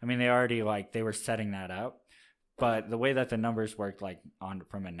 I mean, they were setting that up, but the way that the numbers worked, like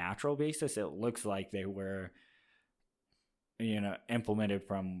from a natural basis, it looks like they were, implemented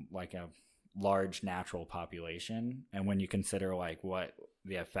from like a large natural population. And when you consider like what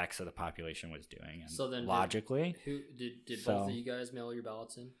the effects of the population was doing, and so then logically, did both of you guys mail your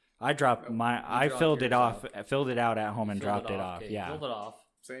ballots in? I dropped I filled it off, filled it out at home and dropped it off. Okay, yeah, filled it off.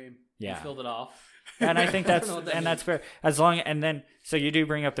 Same. Yeah, you filled it off. And I think that's fair. So you do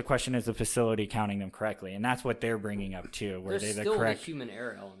bring up the question: is the facility counting them correctly? And that's what they're bringing up too. There's still the human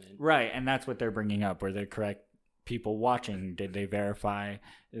error element, right? And that's what they're bringing up. Were they correct? People watching, did they verify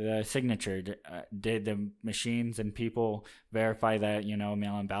the signature? Did the machines and people verify that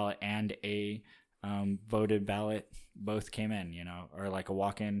mail-in ballot and a voted ballot both came in? Or like a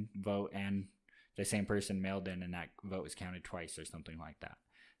walk-in vote and the same person mailed in, and that vote was counted twice or something like that.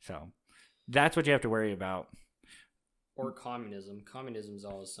 So that's what you have to worry about. Or communism. Communism is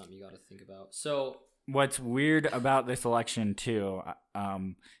always something you got to think about. So what's weird about this election too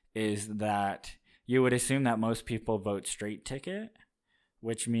is that you would assume that most people vote straight ticket,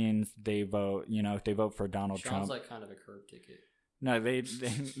 which means they vote, if they vote for Donald Trump. Sounds like kind of a curve ticket. No, they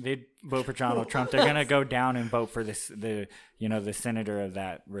vote for Donald Trump. They're gonna go down and vote for the senator of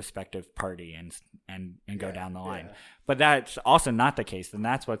that respective party and go down the line. Yeah. But that's also not the case, and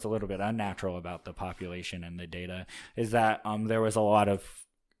that's what's a little bit unnatural about the population and the data is that there was a lot of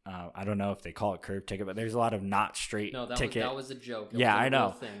I don't know if they call it curve ticket, but there's a lot of not straight ticket. That was a joke. I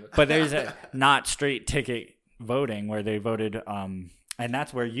know. But there's a not straight ticket voting where they voted. And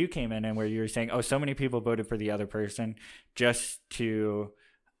that's where you came in and where you were saying, oh, so many people voted for the other person just to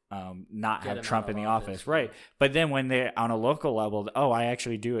not have Trump in the office. Right. But then when they're on a local level, oh, I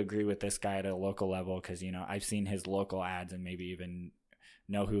actually do agree with this guy at a local level because, I've seen his local ads and maybe even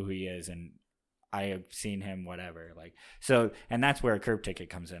know who he is and I have seen him, whatever. Like, so, and that's where a curb ticket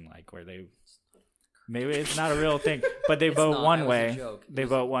comes in, like where they, maybe it's not a real thing, but they vote one way. They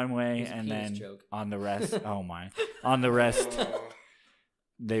vote one way and then on the rest, on the rest,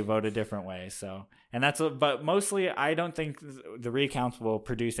 they vote a different way. So, and but mostly I don't think the recounts will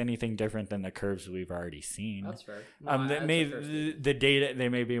produce anything different than the curves we've already seen. That's fair. The data, they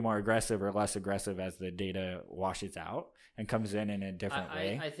may be more aggressive or less aggressive as the data washes out and comes in a different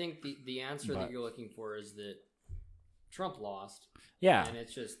way. I think the answer that you're looking for is that Trump lost. Yeah. And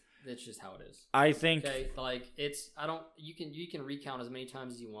it's just how it is. I think you can recount as many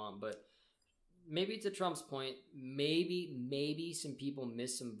times as you want, but maybe to Trump's point, maybe some people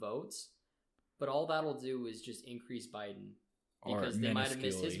miss some votes, but all that'll do is just increase Biden because they might have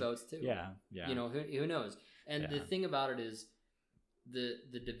missed his votes too. Yeah. Who knows? And the thing about it is the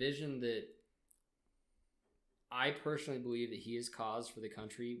division that I personally believe that he has caused for the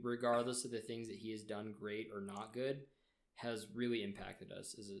country, regardless of the things that he has done great or not good, has really impacted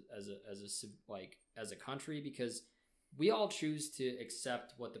us as a country because we all choose to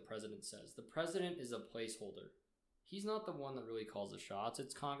accept what the president says. The president is a placeholder. He's not the one that really calls the shots.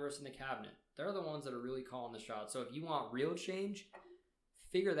 It's Congress and the cabinet. They're the ones that are really calling the shots. So if you want real change,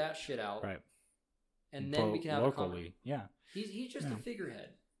 figure that shit out. Right. And then we can have locally. Yeah. He's just a figurehead.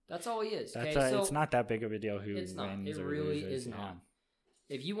 That's all he is. Okay? It's not that big of a deal who wins or loses. It really is not.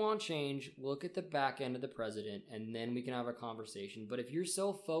 If you want change, look at the back end of the president, and then we can have a conversation. But if you're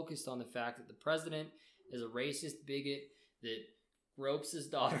so focused on the fact that the president is a racist bigot that gropes his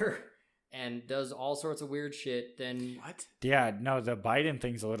daughter and does all sorts of weird shit, then what? Yeah, no, the Biden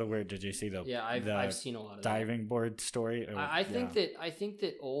thing's a little weird. Did you see I've seen a lot of diving board story? I think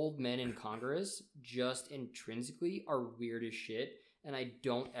that old men in Congress just intrinsically are weird as shit, and I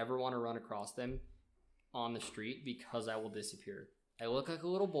don't ever want to run across them on the street because I will disappear. I look like a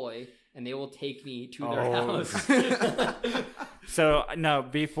little boy, and they will take me to their house. So, no,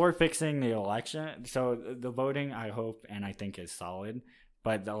 before fixing the election, so the voting, I hope, and I think is solid,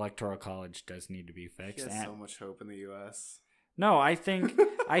 but the Electoral College does need to be fixed. He has so much hope in the U.S. No, I think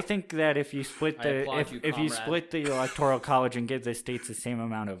that if you split you split the Electoral College and give the states the same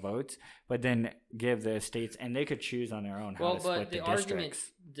amount of votes, but then give the states, and they could choose on their own how to split the districts. Well, but the argument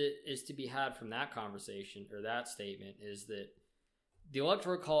that is to be had from that conversation, or that statement, is that the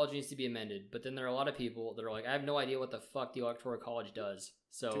Electoral College needs to be amended, but then there are a lot of people that are like, I have no idea what the fuck the Electoral College does.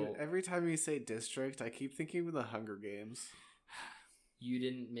 So dude, every time you say district, I keep thinking of the Hunger Games. You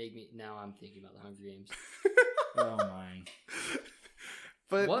didn't make me. Now I'm thinking about the Hunger Games. Oh my!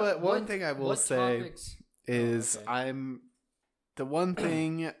 But one thing I will say is the one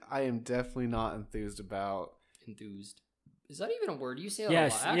thing I am definitely not enthused about. Enthused? Is that even a word? You say that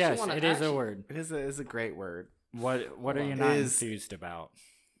yes, a lot. Yes, it is a word. It is a great word. What are you not enthused about?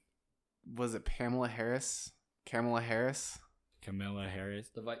 Was it Pamela Harris? Kamala Harris? Camilla Harris?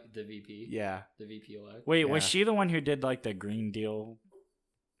 The VP? Yeah. The VP elect? Wait, was she the one who did like the Green Deal?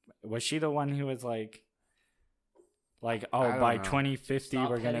 Was she the one who was like by 2050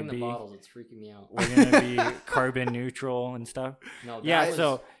 we're going to be... the bottles, it's freaking me out. We're going to be carbon neutral and stuff? No,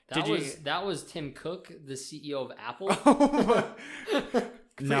 that was Tim Cook, the CEO of Apple.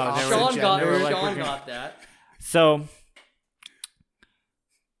 No, Sean got that. So,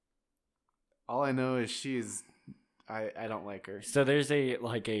 all I know is I don't like her. So there's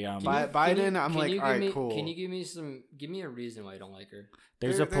Biden. I'm like, all right, cool. Can you give me a reason why you don't like her?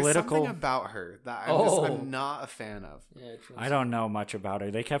 There's political something about her that I'm not a fan of. Yeah, I don't know much about her.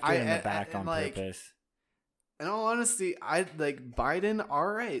 They kept her in the back on purpose. In all honesty, I like Biden. All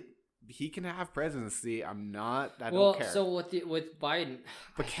right. He can have presidency. I don't care. Well, so with Biden,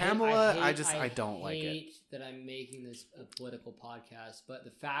 but Kamala, I don't like it. I hate that I'm making this a political podcast, but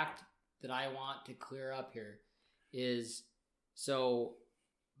the fact that I want to clear up here is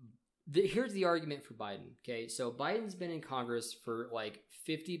here's the argument for Biden. Okay, so Biden's been in Congress for like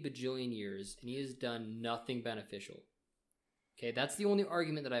 50 bajillion years, and he has done nothing beneficial. Okay, that's the only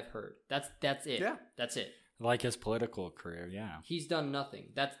argument that I've heard. That's it. Yeah, that's it. Like his political career, yeah. He's done nothing.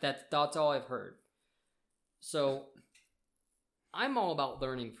 That's all I've heard. So I'm all about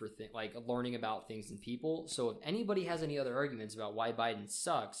learning about things and people. So if anybody has any other arguments about why Biden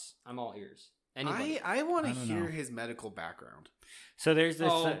sucks, I'm all ears. Anybody? I want to hear his medical background. So there's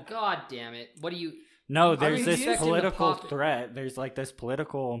this. Oh God damn it! What do you? No, there's this political threat. There's like this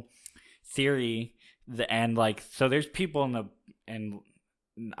political theory, and like so there's people in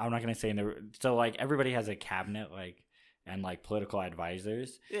I'm not gonna say so like everybody has a cabinet like and like political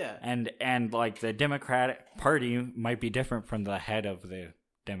advisors. Yeah. And like the Democratic Party might be different from the head of the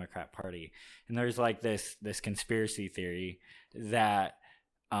Democrat Party. And there's like this conspiracy theory that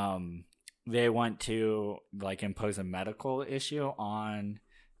they want to like impose a medical issue on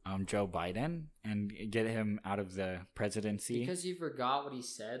Joe Biden and get him out of the presidency. Because you forgot what he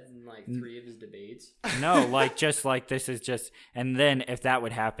said in like 3 of his debates. No, like just like this is just, and then if that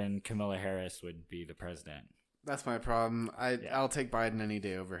would happen, Kamala Harris would be the president. That's my problem. I'll take Biden any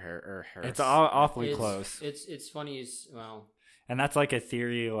day over Harris. It's awfully close. It's funny as well. And that's like a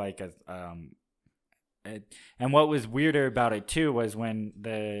theory, like and what was weirder about it too was when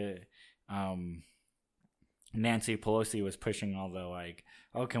the Nancy Pelosi was pushing all the like,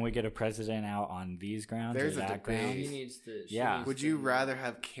 oh, can we get a president out on these grounds? There's or a that debate. grounds? She needs to. Yeah. Would you rather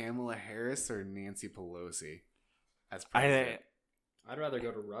have Kamala Harris or Nancy Pelosi as president? I'd rather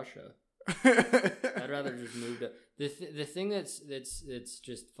go to Russia. I'd rather just move to the thing that's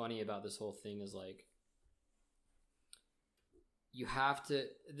just funny about this whole thing is like you have to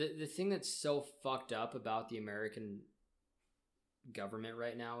the thing that's so fucked up about the American government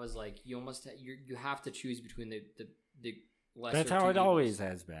right now is like you almost you have to choose between the lesser. That's how it always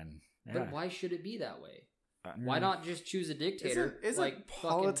has been. Yeah. But why should it be that way? Why not just choose a dictator? Isn't like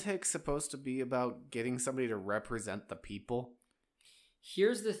politics supposed to be about getting somebody to represent the people?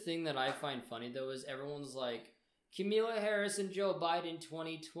 Here's the thing that I find funny, though, is everyone's like, Kamala Harris and Joe Biden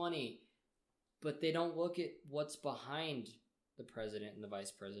 2020. But they don't look at what's behind the president and the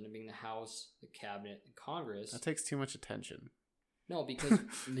vice president, being the House, the cabinet, and Congress. That takes too much attention. No, because...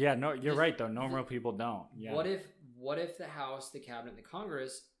 yeah, no, you're right, though. Normal people don't. Yeah. What if the House, the cabinet, and the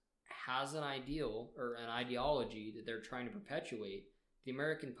Congress has an ideal or an ideology that they're trying to perpetuate, the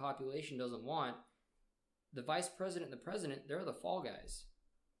American population doesn't want... The vice president and the president, they're the fall guys.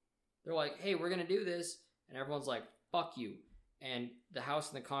 They're like, hey, we're going to do this. And everyone's like, fuck you. And the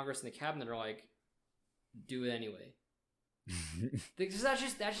House and the Congress and the cabinet are like, do it anyway. Because that's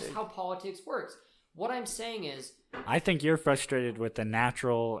just how politics works. What I'm saying is... I think you're frustrated with the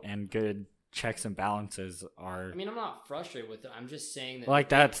natural and good checks and balances are... I mean, I'm not frustrated with it. I'm just saying that... Like,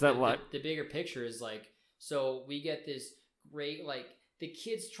 the bigger picture is like, so we get this great, like... the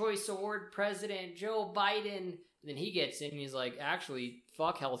Kids' Choice Award president, Joe Biden. And then he gets in and he's like, actually,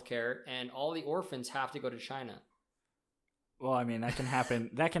 fuck healthcare, and all the orphans have to go to China. Well, I mean, that can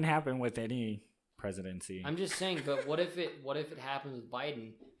happen. That can happen with any presidency. I'm just saying, but what if it happens with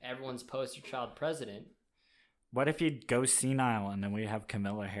Biden? Everyone's poster child president. What if he goes senile and then we have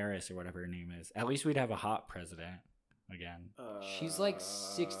Kamala Harris or whatever her name is? At least we'd have a hot president again. She's like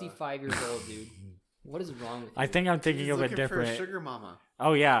 65 years old, dude. What is wrong with you? I think I'm thinking of a different... for a sugar mama.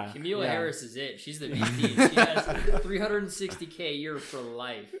 Oh, yeah. Kamala Harris is it. She's the VP. She has $360K a year for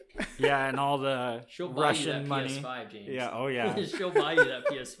life. Yeah, and all the She'll buy Russian you that money. PS5, James. Yeah, oh yeah. She'll buy you that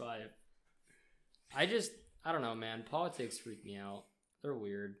PS5. I don't know, man. Politics freak me out. They're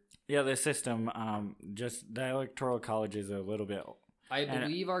weird. Yeah, the system, just the electoral college is a little bit... I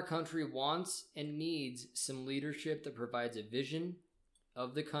believe our country wants and needs some leadership that provides a vision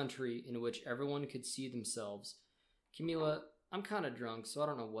of the country in which everyone could see themselves. Camila, I'm kind of drunk, so I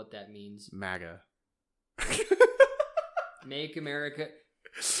don't know what that means. MAGA. Make America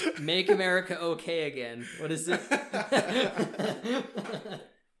okay again. What is it? I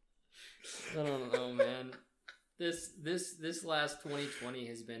don't know, man. This last 2020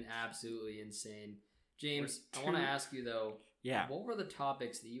 has been absolutely insane. James, I want to ask you though. Yeah. What were the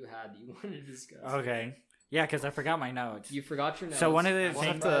topics that you had that you wanted to discuss? Okay. Yeah, because I forgot my notes. You forgot your notes. So one of the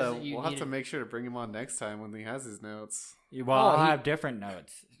things we'll have to make sure to bring him on next time when he has his notes. Well, I'll have different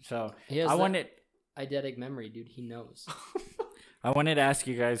notes. So I wanted eidetic memory, dude. He knows. I wanted to ask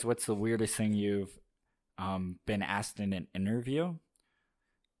you guys, what's the weirdest thing you've been asked in an interview?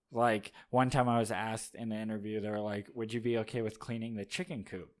 Like one time I was asked in the interview, they were like, "Would you be okay with cleaning the chicken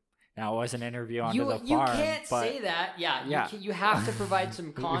coop?" Now, it was an interview on the farm. You can't say that. Yeah. You have to provide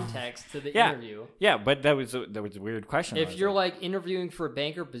some context to the interview. Yeah, but that was a weird question. If you're like interviewing for a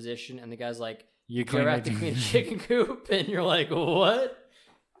banker position and the guy's like, you're at to clean a chicken coop, and you're like, what?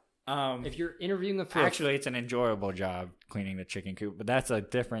 If you're interviewing for actually, it's an enjoyable job cleaning the chicken coop, but that's a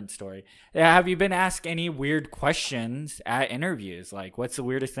different story. Have you been asked any weird questions at interviews? Like, what's the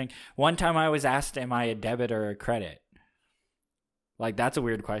weirdest thing? One time I was asked, am I a debit or a credit? Like, that's a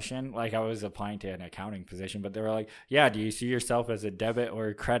weird question. Like, I was applying to an accounting position, but they were like, yeah, do you see yourself as a debit or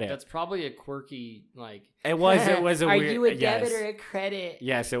a credit? That's probably a quirky, like... It was a weird... Are you a debit or a credit?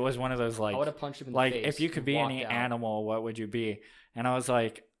 Yes, it was one of those, like... I would have punched him in the like, face. if you could be any animal, what would you be? And I was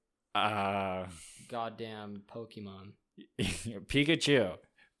like, Goddamn Pokemon. Pikachu.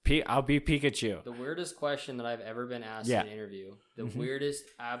 I'll be Pikachu. The weirdest question that I've ever been asked in an interview. The weirdest,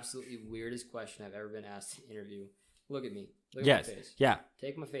 absolutely weirdest question I've ever been asked in an interview. Look at me. Look at my face. Yeah.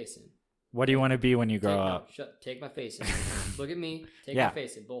 Take my face in. What do you want to be when you grow up? Take my face in. Look at me. Take my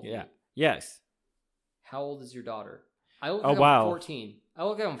face in. Both of you. Yes. How old is your daughter? I look like I'm 14. I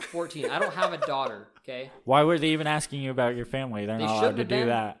look like I'm 14. I don't have a daughter, okay? Why were they even asking you about your family? They're not allowed to do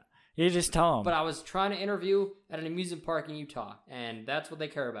that. You just tell them. But I was trying to interview at an amusement park in Utah, and that's what they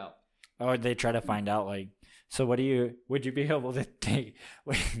care about. Or they try to find out, like, so would you be able to take,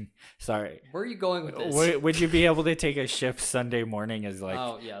 sorry. Where are you going with this? Would you be able to take a shift Sunday morning as like,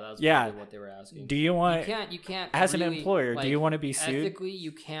 oh yeah, that's probably what they were asking. Do you want, you can't as really, an employer, do you want to be sued? Ethically,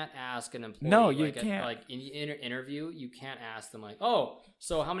 you can't ask an employee. No, you can't. Like in an interview, you can't ask them like, oh,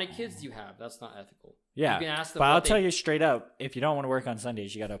 so how many kids do you have? That's not ethical. Yeah, you can ask them, but I'll tell you straight up, if you don't want to work on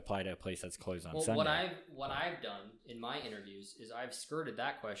Sundays, you got to apply to a place that's closed on Sunday. What I've done in my interviews is I've skirted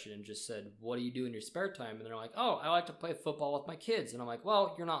that question and just said, what do you do in your spare time? And they're like, oh, I like to play football with my kids. And I'm like,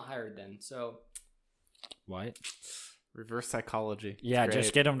 well, you're not hired then. So what? Reverse psychology. Yeah,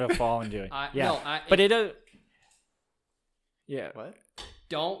 just get them to fall and do it. Yeah. What?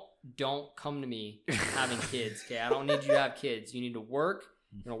 Don't come to me having kids. Okay, I don't need you to have kids. You need to work.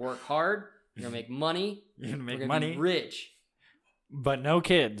 You're gonna work hard. You're gonna make money. You're gonna make We're money. be rich. But no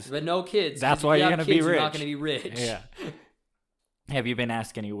kids. That's why you're gonna be rich. You're not gonna be rich. Yeah. Have you been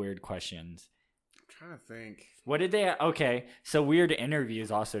asked any weird questions? I'm trying to think. What did they? Okay, so weird interviews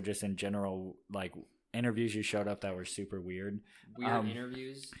also just in general, like interviews you showed up that were super weird. Weird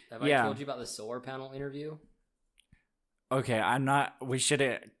interviews. Have I told you about the solar panel interview? Okay, I'm not. We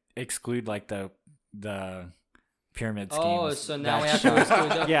should exclude like the pyramid schemes. Oh, so now we have to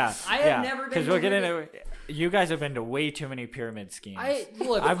exclude those. Yeah, I have never been. Because we're getting. You guys have been to way too many pyramid schemes.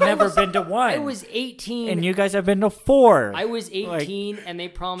 I've never been to one. I was 18, and you guys have been to 4. I was 18, and they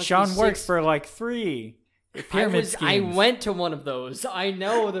promised. Sean me worked for like 3 pyramid schemes. I went to one of those. I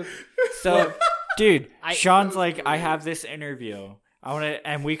know the. So, dude, Sean's like, I have this interview. I want to,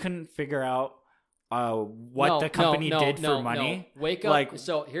 and we couldn't figure out what the company did for money. No. Wake up. Like,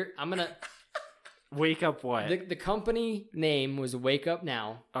 so here, I'm gonna. Wake Up what? The company name was Wake Up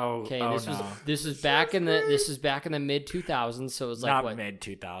Now. Oh, okay. This was back in the mid 2000s, so it was like not mid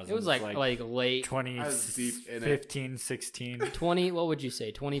 2000s. It was like late 2015, 16. 20, what would you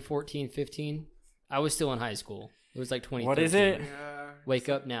say? 2014, 15? I was still in high school. It was like 2013. What is it? Wake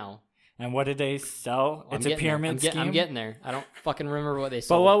Up Now. And what did they sell? It's a pyramid scheme? I'm getting there. I don't fucking remember what they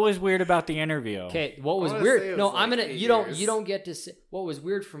sold. But what was weird about the interview? Okay, what was weird? No, I'm gonna. You don't get to say. What was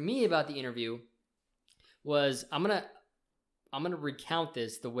weird for me about the interview was I'm gonna recount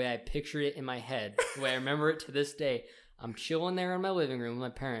this the way I pictured it in my head, the way I remember it to this day. I'm chilling there in my living room with my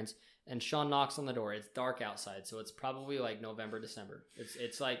parents, and Sean knocks on the door. It's dark outside, so it's probably like November, December.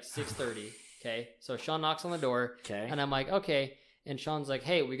 It's like 6:30. Okay, so Sean knocks on the door, and I'm like, okay. And Sean's like,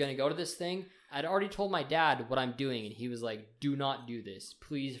 hey, we're gonna go to this thing. I'd already told my dad what I'm doing, and he was like, do not do this,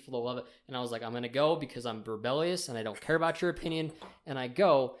 please, for the love of it. And I was like, I'm gonna go because I'm rebellious and I don't care about your opinion. And I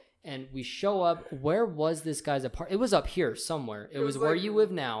go. And we show up. Where was this guy's apartment? It was up here somewhere. It was where you live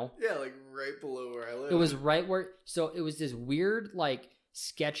now. Yeah, like right below where I live. It was right where. So it was this weird, like,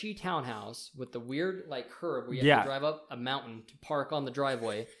 sketchy townhouse with the weird, like, curve where you have to drive up a mountain to park on the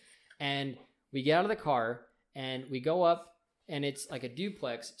driveway. And we get out of the car and we go up, and it's like a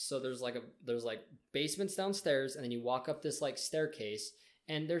duplex. So there's basements downstairs, and then you walk up this like staircase.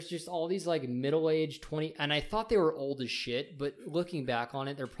 And there's just all these like middle-aged 20, and I thought they were old as shit, but looking back on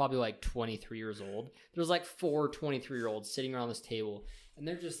it, they're probably like 23 years old. There's like 4 23-year-olds sitting around this table, and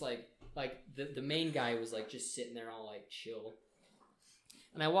they're just like the main guy was like just sitting there all like chill.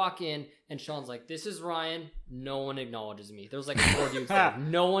 And I walk in, and Sean's like, this is Ryan. No one acknowledges me. There's like 4 dudes there.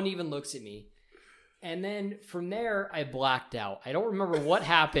 No one even looks at me. And then from there, I blacked out. I don't remember what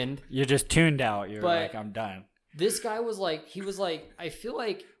happened. You just tuned out. You're like, I'm done. This guy was like, I feel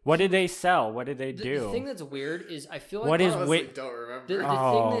like. What did they sell? What did they do? The thing that's weird is I feel like. What is weird? Don't remember. The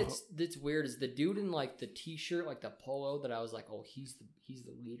thing that's weird is the dude in like the t-shirt, like the polo that I was like, oh, he's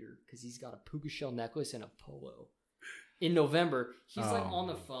the leader because he's got a puka shell necklace and a polo. In November, he's like on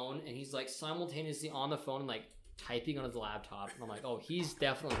the phone, and he's like simultaneously on the phone and like typing on his laptop. And I'm like, oh, he's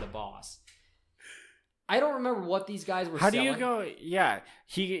definitely the boss. I don't remember what these guys were selling. How do you go? Yeah.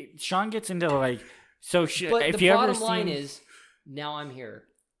 Sean gets into like, so but if the you bottom ever line seen, is, now I'm here.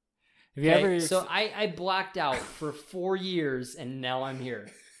 Have you ever? So I blacked out for 4 years, and now I'm here.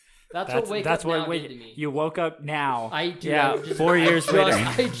 That's what Wake Up Now did to me. You woke up now. I do. Yeah, 4 years later.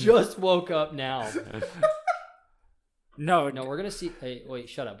 I just woke up now. No, we're gonna see. Hey, wait,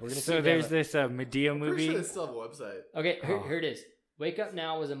 shut up. We're gonna see. So there's this Medea movie. Sure they still have a website. Okay, here it is. Wake Up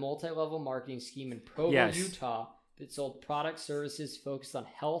Now was a multi-level marketing scheme in Provo, Utah that sold product services focused on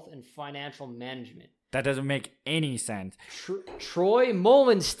health and financial management. That doesn't make any sense. Troy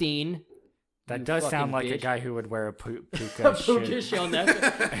Molenstein. That does sound like a guy who would wear a puka shell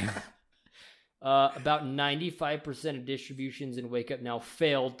necklace. About 95% of distributions in Wake Up Now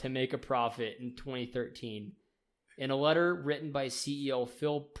failed to make a profit in 2013. In a letter written by CEO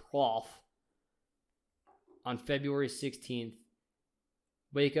Phil Plouffe on February 16th,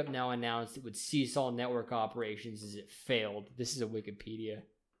 Wake Up Now announced it would cease all network operations as it failed. This is a Wikipedia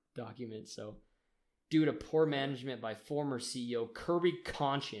document, so due to poor management by former CEO Kirby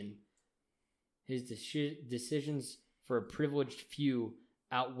Conchin, his decisions for a privileged few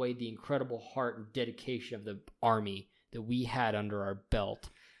outweighed the incredible heart and dedication of the army that we had under our belt.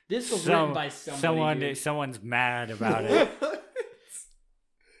 This was written by somebody. Someone's mad about it.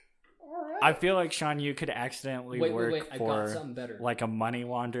 I feel like, Sean, you could accidentally work for like a money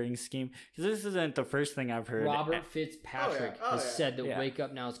laundering scheme. Because this isn't the first thing I've heard. Robert Fitzpatrick has said that Wake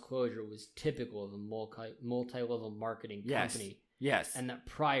Up Now's closure was typical of a multi-level marketing company. Yes. And that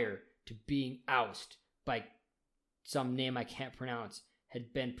prior to being ousted by some name I can't pronounce,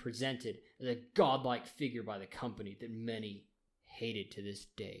 had been presented as a godlike figure by the company that many hated to this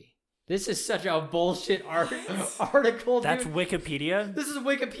day. This is such a bullshit article, dude. That's Wikipedia? This is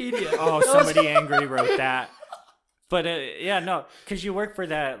Wikipedia. Oh, somebody angry wrote that. But because you work for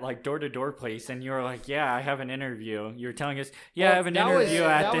that like door-to-door place, and you were like, yeah, I have an interview. You're telling us, I have an interview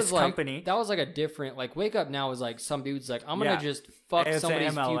at this company. That was like a different, like Wake Up Now was like some dude's like, I'm going to just fuck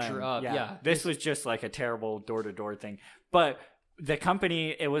somebody's future up. Yeah. This was just like a terrible door-to-door thing. But the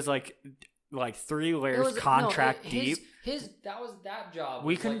company, it was like 3 layers contract deep. That was that job.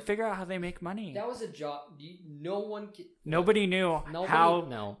 We couldn't figure out how they make money. That was a job. Nobody knew how.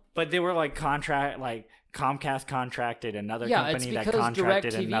 No. But they were like Comcast contracted another company that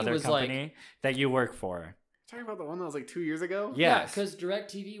contracted another company that you work for. Talking about the one that was like 2 years ago? Yeah, because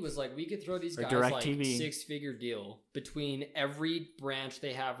DirecTV was like, we could throw these guys like a 6-figure deal between every branch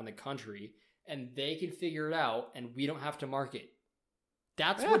they have in the country, and they can figure it out, and we don't have to market.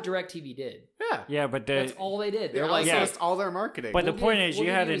 That's what DirecTV did. Yeah, but that's all they did. They're like all their marketing. But the point is,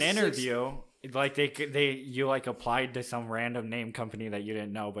 you had an interview. Like you like applied to some random name company that you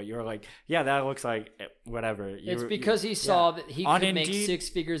didn't know, but you were like, yeah, that looks like whatever. It's because he saw that he could make 6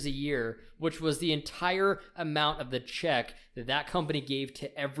 figures a year, which was the entire amount of the check that company gave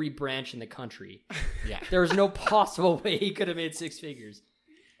to every branch in the country. There was no possible way he could have made 6 figures.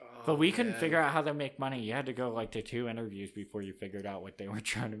 But we couldn't figure out how to make money. You had to go like to 2 interviews before you figured out what they were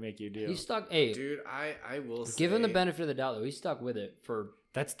trying to make you do. He stuck. Dude, I will say, give him the benefit of the doubt though. He stuck with it for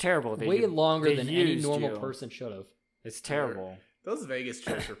that's terrible. Way longer than any normal person should have. It's terrible. Those Vegas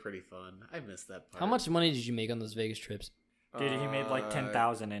trips were pretty fun. I missed that part. How much money did you make on those Vegas trips? Dude, he made like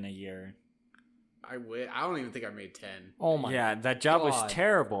 10,000 in a year. I don't even think I made 10. Oh my! Yeah, that job was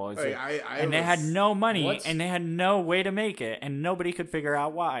terrible. And they had no money, and they had no way to make it, and nobody could figure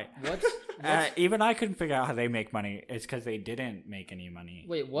out why. Even I couldn't figure out how they make money. It's because they didn't make any money.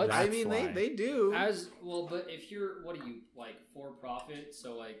 Wait, what? That's they do. But if you're, what are you, like, for profit?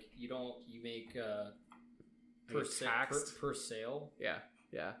 So like you make per sale.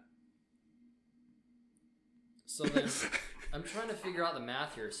 Yeah. So then. I'm trying to figure out the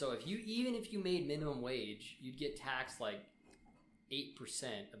math here. So even if you made minimum wage, you'd get taxed like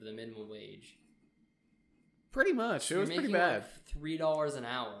 8% of the minimum wage. Pretty much. So it was pretty bad. Like $3 an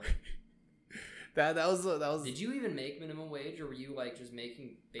hour. That was. Did you even make minimum wage, or were you like just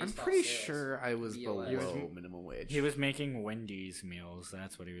making based I'm off pretty sales? sure I was below minimum wage. He was making Wendy's meals.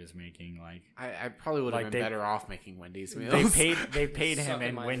 That's what he was making. Like I probably would have been better off making Wendy's meals. They paid him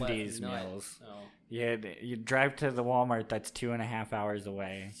in Wendy's meals. Oh. Yeah, you drive to the Walmart that's 2.5 hours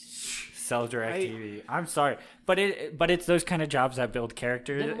away. Sell DirecTV. I'm sorry, but it's those kind of jobs that build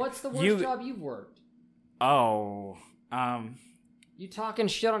character. Then what's the worst job you've worked? Oh, you talking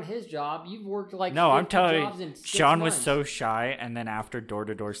shit on his job? You've worked like no. I'm telling you, Sean months. was so shy, and then after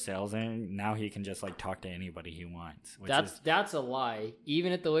door-to-door sales, and now he can just like talk to anybody he wants. That's a lie.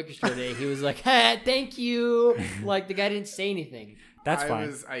 Even at the liquor store day, he was like, "Hey, thank you." Like the guy didn't say anything. That's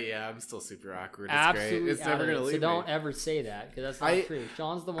fine. I'm still super awkward. It's absolutely great. It's never gonna leave. So don't ever say that because that's not true.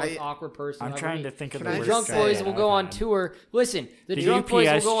 Sean's the most awkward person. I'm trying to think of the drunk boys will go on tour. Listen, the drunk boys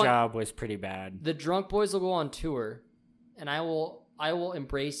will go on. Job was pretty bad. The drunk boys will go on tour, and I will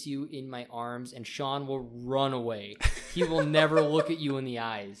embrace you in my arms, and Sean will run away. He will never look at you in the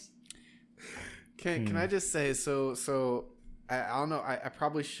eyes. Can I just say so? I don't know. I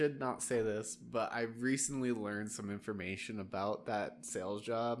probably should not say this, but I recently learned some information about that sales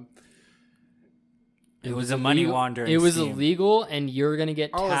job. It was a money laundering. It was scheme. illegal, and you're gonna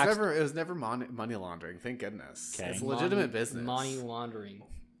get taxed. It was never money laundering. Thank goodness. Okay. It's a legitimate business. Money laundering.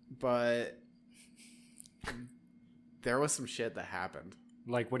 But there was some shit that happened.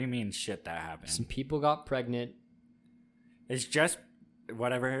 Like, what do you mean shit that happened? Some people got pregnant. It's just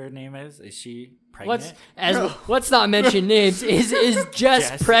whatever her name is. Is she pregnant? Let's not mention names. Is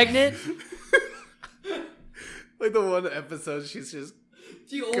Jess pregnant? Like the one episode, she's just.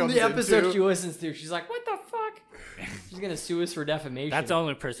 The only episode she listens to, she's like, "What the fuck?" She's gonna sue us for defamation. That's the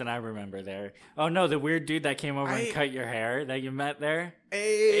only person I remember there. Oh no, the weird dude that came over and cut your hair that you met there.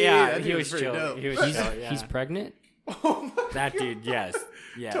 Hey, yeah, he was chill. Dope. He was chill. Yeah. He's pregnant. Oh my that God. Dude, yes,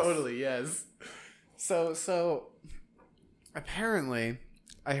 totally, yes. So apparently,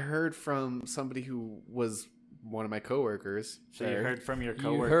 I heard from somebody who was one of my coworkers. So you heard from your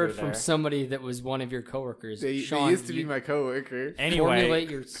coworker. You heard from somebody that was one of your coworkers. They used to be my coworker. Anyway, formulate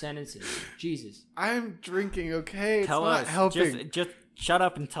your sentences. Jesus, I'm drinking. Okay, tell it's us. not helping. Just shut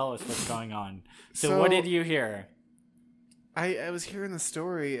up and tell us what's going on. So what did you hear? I was hearing the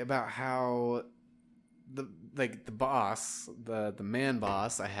story about how the boss, the man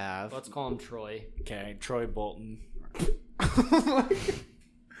boss I have. Let's call him Troy. Okay, Troy Bolton.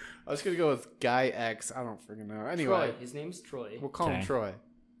 I was gonna go with Guy X. I don't freaking know. Anyway, Troy. His name's Troy. We'll call him Troy.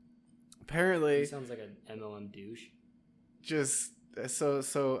 Apparently, he sounds like an MLM douche. Just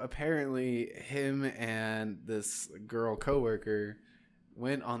so apparently, him and this girl coworker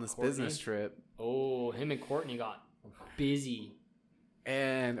went on this business trip. Oh, him and Courtney got busy.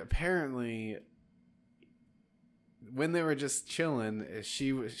 And apparently, when they were just chilling,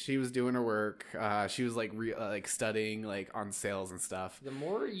 she was doing her work. She was like studying like on sales and stuff. The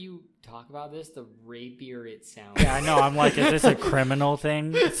more you talk about this, the rapier it sounds. Yeah, I know. I'm like, is this a criminal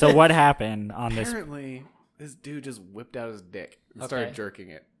thing? So what happened on this? Apparently, this dude just whipped out his dick and started jerking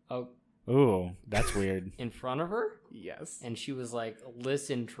it. Oh. Ooh, that's weird. In front of her? Yes. And she was like,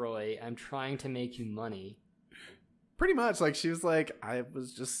 "Listen, Troy, I'm trying to make you money." Pretty much, like, she was like, I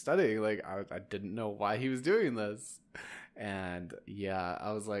was just studying, like, I didn't know why he was doing this. And yeah,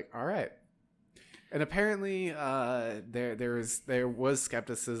 I was like, all right. And apparently there was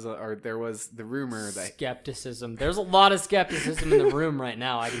skepticism, or there was the rumor that skepticism. There's a lot of skepticism in the room right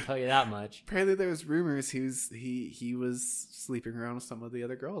now, I can tell you that much. Apparently there was rumors he was sleeping around with some of the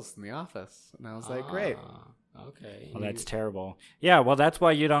other girls in the office. And I was like, great. Okay. Well, that's terrible. Yeah, well, that's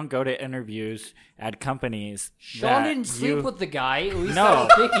why you don't go to interviews at companies. Sean didn't sleep with the guy. At least no, I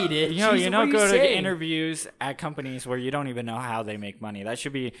don't think he did. You don't go to interviews at companies where you don't even know how they make money. That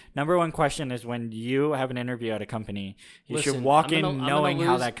should be number one question. Is when you have an interview at a company, you should walk in knowing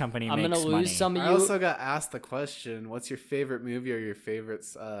how that company makes money. I'm gonna lose some of you. I also got asked the question: what's your favorite movie or your favorite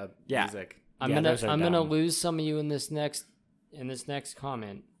music? I'm gonna lose some of you in this next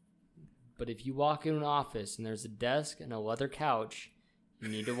comment. But if you walk in an office and there's a desk and a leather couch, you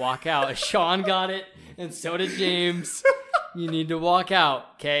need to walk out. Sean got it, and so did James. You need to walk out,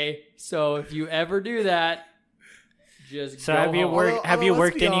 okay? So if you ever do that, just go have you home. worked? Have you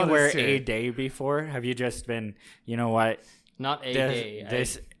worked anywhere a day before? Have you just been, you know what? Not a day.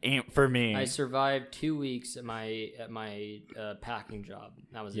 This ain't for me. I survived 2 weeks at my packing job.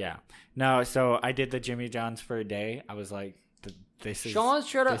 That was it. No, so I did the Jimmy John's for a day. I was like, Sean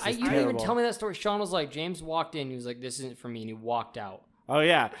straight up. You didn't even tell me that story. Sean was like, James walked in. He was like, "This isn't for me," and he walked out. Oh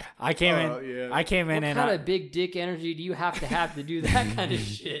yeah, I came in. Yeah. I came in. What kind of big dick energy do you have to do that kind of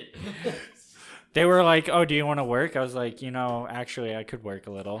shit? They were like, "Oh, do you want to work?" I was like, actually, I could work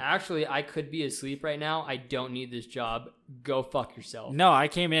a little. Actually, I could be asleep right now. I don't need this job. Go fuck yourself. No, I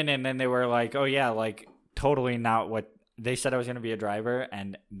came in and then they were like, "Oh yeah, like totally not what." They said I was going to be a driver,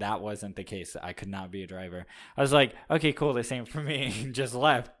 and that wasn't the case. I could not be a driver. I was like, okay, cool, this ain't for me. Just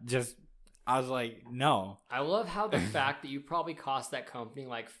left. I was like, no. I love how the fact that you probably cost that company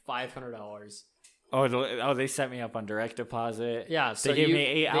like $500. Oh, they set me up on direct deposit. Yeah, so they gave me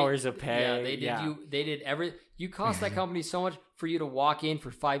 8 hours of pay. Yeah, they did every. You cost that company so much for you to walk in for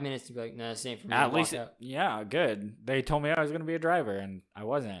 5 minutes to be like, "No, this ain't for me." At least, yeah, good. They told me I was going to be a driver, and I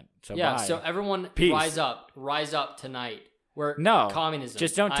wasn't. So yeah, bye. so everyone, Peace. rise up tonight. Communism.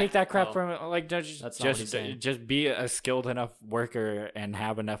 Just don't take that crap from like. Just be a skilled enough worker and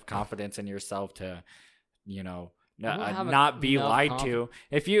have enough confidence in yourself to, not be lied to.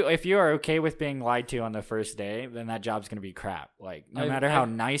 If you are okay with being lied to on the first day, then that job's gonna be crap. Like no matter how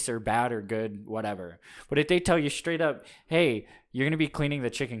nice or bad or good, whatever. But if they tell you straight up, hey, you're gonna be cleaning the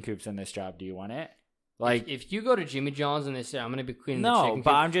chicken coops in this job, do you want it? Like, if you go to Jimmy John's and they say, I'm going to be cleaning the chicken coop,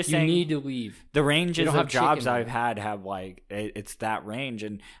 but I'm just saying, you need to leave. The ranges of jobs I've had have, like, it's that range.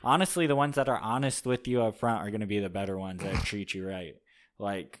 And honestly, the ones that are honest with you up front are going to be the better ones that treat you right.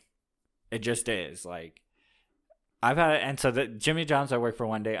 Like, it just is. Like, I've had, and so the Jimmy John's I worked for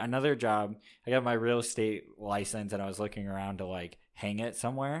one day. Another job, I got my real estate license and I was looking around to, like, hang it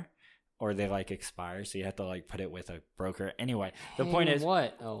somewhere. Or they, like, expire, so you have to, like, put it with a broker. Anyway, the point is,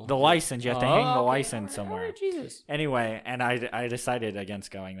 what? Oh, the license. You have to hang the license somewhere. somewhere. Jesus. Anyway, and I decided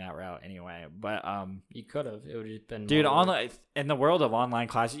against going that route anyway. But you could have. It would have been. Dude, in the world of online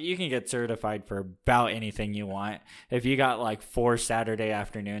classes, you can get certified for about anything you want. If you got like 4 Saturday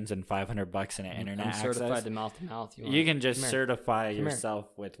afternoons and $500 in internet access, certified to mouth to mouth. You can just certify yourself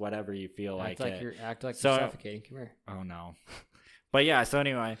with whatever you feel like. Act like you're suffocating. Come here. Oh no. But yeah. So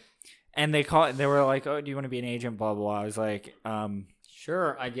anyway. And they were like, "Oh, do you want to be an agent?" Blah blah blah. I was like,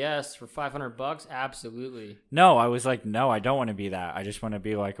 "Sure, I guess for $500, absolutely." No, I was like, "No, I don't want to be that. I just want to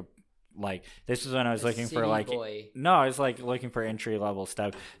be like this is when I was looking for like boy. No, I was like looking for entry level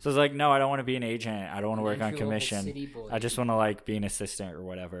stuff. So I was like, no, I don't want to be an agent. I don't want to work on commission. I just want to like be an assistant or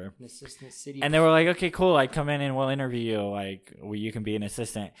whatever. An assistant city. And they were like, okay, cool. Like, come in and we'll interview you. Like, you can be an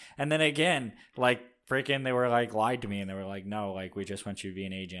assistant. And then again, like. Freaking, they were like lied to me and they were like, no, like we just want you to be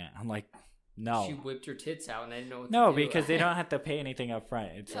an agent. I'm like, no. She whipped her tits out and I didn't know what to do. No, because they don't have to pay anything up front.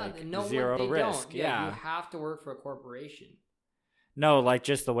 It's zero risk. Don't. Yeah, you have to work for a corporation. No, like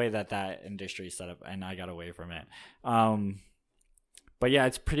just the way that industry is set up, and I got away from it. But yeah,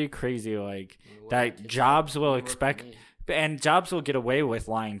 it's pretty crazy. Like that jobs will expect. And jobs will get away with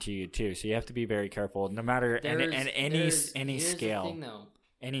lying to you too, so you have to be very careful. No matter any scale. The thing, though.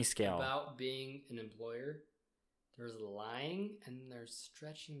 Any scale. About being an employer, there's lying and there's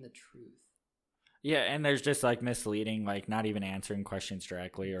stretching the truth. Yeah, and there's just like misleading, like not even answering questions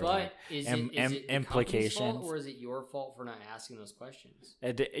directly, or but like is it implications. Fault or is it your fault for not asking those questions?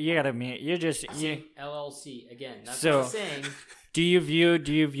 You gotta meet. LLC again. That's what I'm saying. Do you view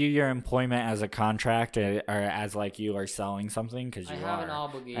your employment as a contract or as like you are selling something because you have an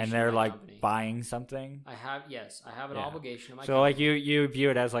obligation, and they're like company. Buying something? I have an obligation to my so company. Like you view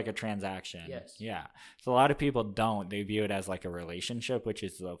it as like a transaction. Yes. Yeah. So a lot of people don't. They view it as like a relationship, which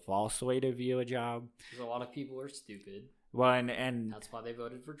is the false way to view a job. Because a lot of people are stupid. Well, and that's why they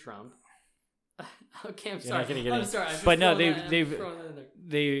voted for Trump. Okay, I'm sorry. I'm sorry. But no,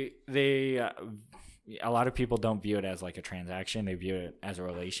 a lot of people don't view it as like a transaction. They view it as a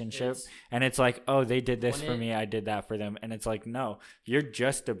relationship. And it's like, oh, they did this for me. I did that for them. And it's like, no, you're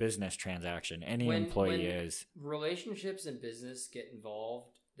just a business transaction. Any employee is. Relationships and business get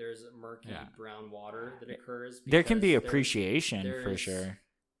involved. There's murky brown water that occurs. There can be appreciation for sure.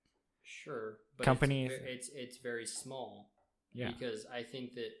 Sure. But companies. It's very small. Yeah. Because I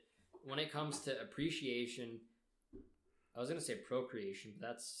think that when it comes to appreciation, I was gonna say procreation, but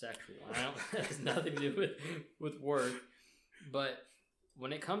that's sexual. That has nothing to do with work. But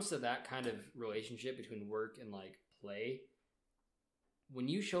when it comes to that kind of relationship between work and like play, when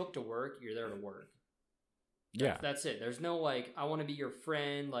you show up to work, you're there to work. That's it. There's no like, I want to be your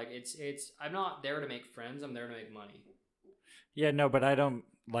friend. Like it's. I'm not there to make friends. I'm there to make money. Yeah, no, but I don't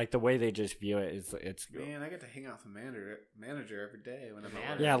like the way they just view it. It's man, I get to hang out with the manager every day when I'm at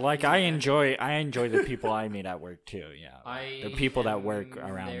work. Yeah, like I enjoy the people I meet at work too. Yeah, the people that work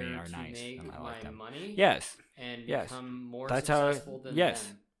around me are nice, and I like them. Money yes, and become more that's successful than them.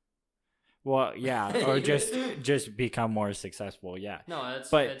 Well, yeah, or just become more successful. Yeah, no,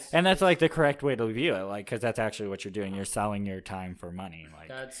 that's like the correct way to view it, like because that's actually what you're doing. You're selling your time for money,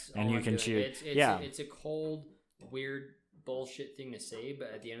 like and you can choose. It's a cold, weird bullshit thing to say,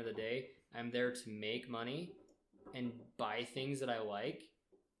 but at the end of the day, I'm there to make money and buy things that I like.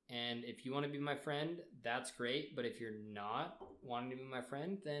 And if you want to be my friend, that's great. But if you're not wanting to be my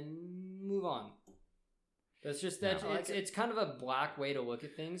friend, then move on. That's just that. It's kind of a black way to look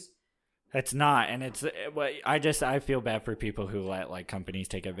at things. It's not, and I feel bad for people who let like companies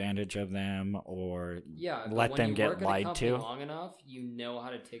take advantage of them or let them get lied to. Long enough, you know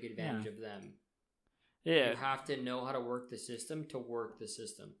how to take advantage of them. Yeah, you have to know how to work the system to work the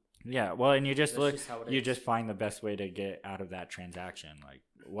system. Yeah, well, and you just just find the best way to get out of that transaction. Like,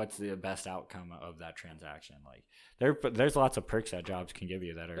 what's the best outcome of that transaction? Like, there's lots of perks that jobs can give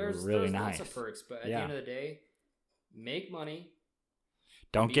you that are really nice. There's lots of perks, but at the end of the day, make money.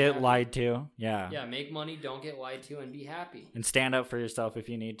 Don't get lied to. Yeah. Yeah, make money. Don't get lied to, and be happy. And stand up for yourself if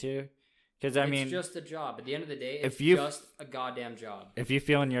you need to. Because I mean, it's just a job. At the end of the day, it's just a goddamn job. If you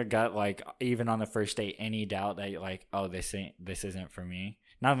feel in your gut, like even on the first date, any doubt that you're like, oh, this isn't for me.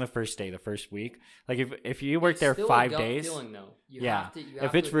 Not on the first day, the first week. Like if you work there 5 days, feeling, though.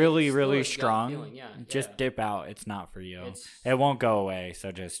 If it's really strong, just dip out. It's not for you. It won't go away.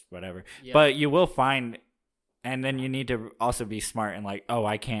 So just whatever. Yeah. But you will find, and then you need to also be smart and like, oh,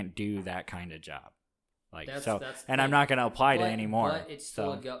 I can't do that kind of job. Like I'm not going to apply to anymore. But it's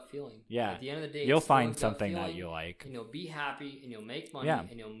still a gut feeling. Yeah. At the end of the day, you'll find something that you like. And you'll be happy, and you'll make money,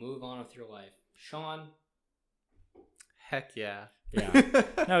 and you'll move on with your life. Sean. Heck yeah. Yeah.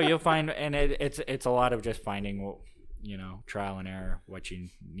 No, you'll find, and it's a lot of just finding, trial and error, what you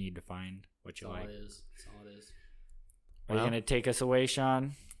need to find, what you like. That's all it is. Are you going to take us away,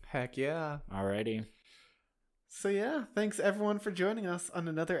 Sean? Heck yeah. Alrighty. So yeah, thanks everyone for joining us on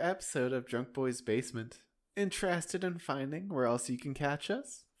another episode of Drunk Boys Basement. Interested in finding where else you can catch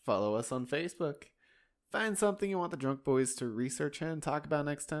us? Follow us on Facebook. Find something you want the Drunk Boys to research and talk about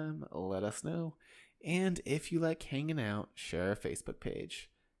next time? Let us know. And if you like hanging out, share our Facebook page.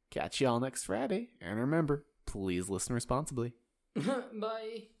 Catch y'all next Friday. And remember, please listen responsibly.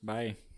 Bye. Bye.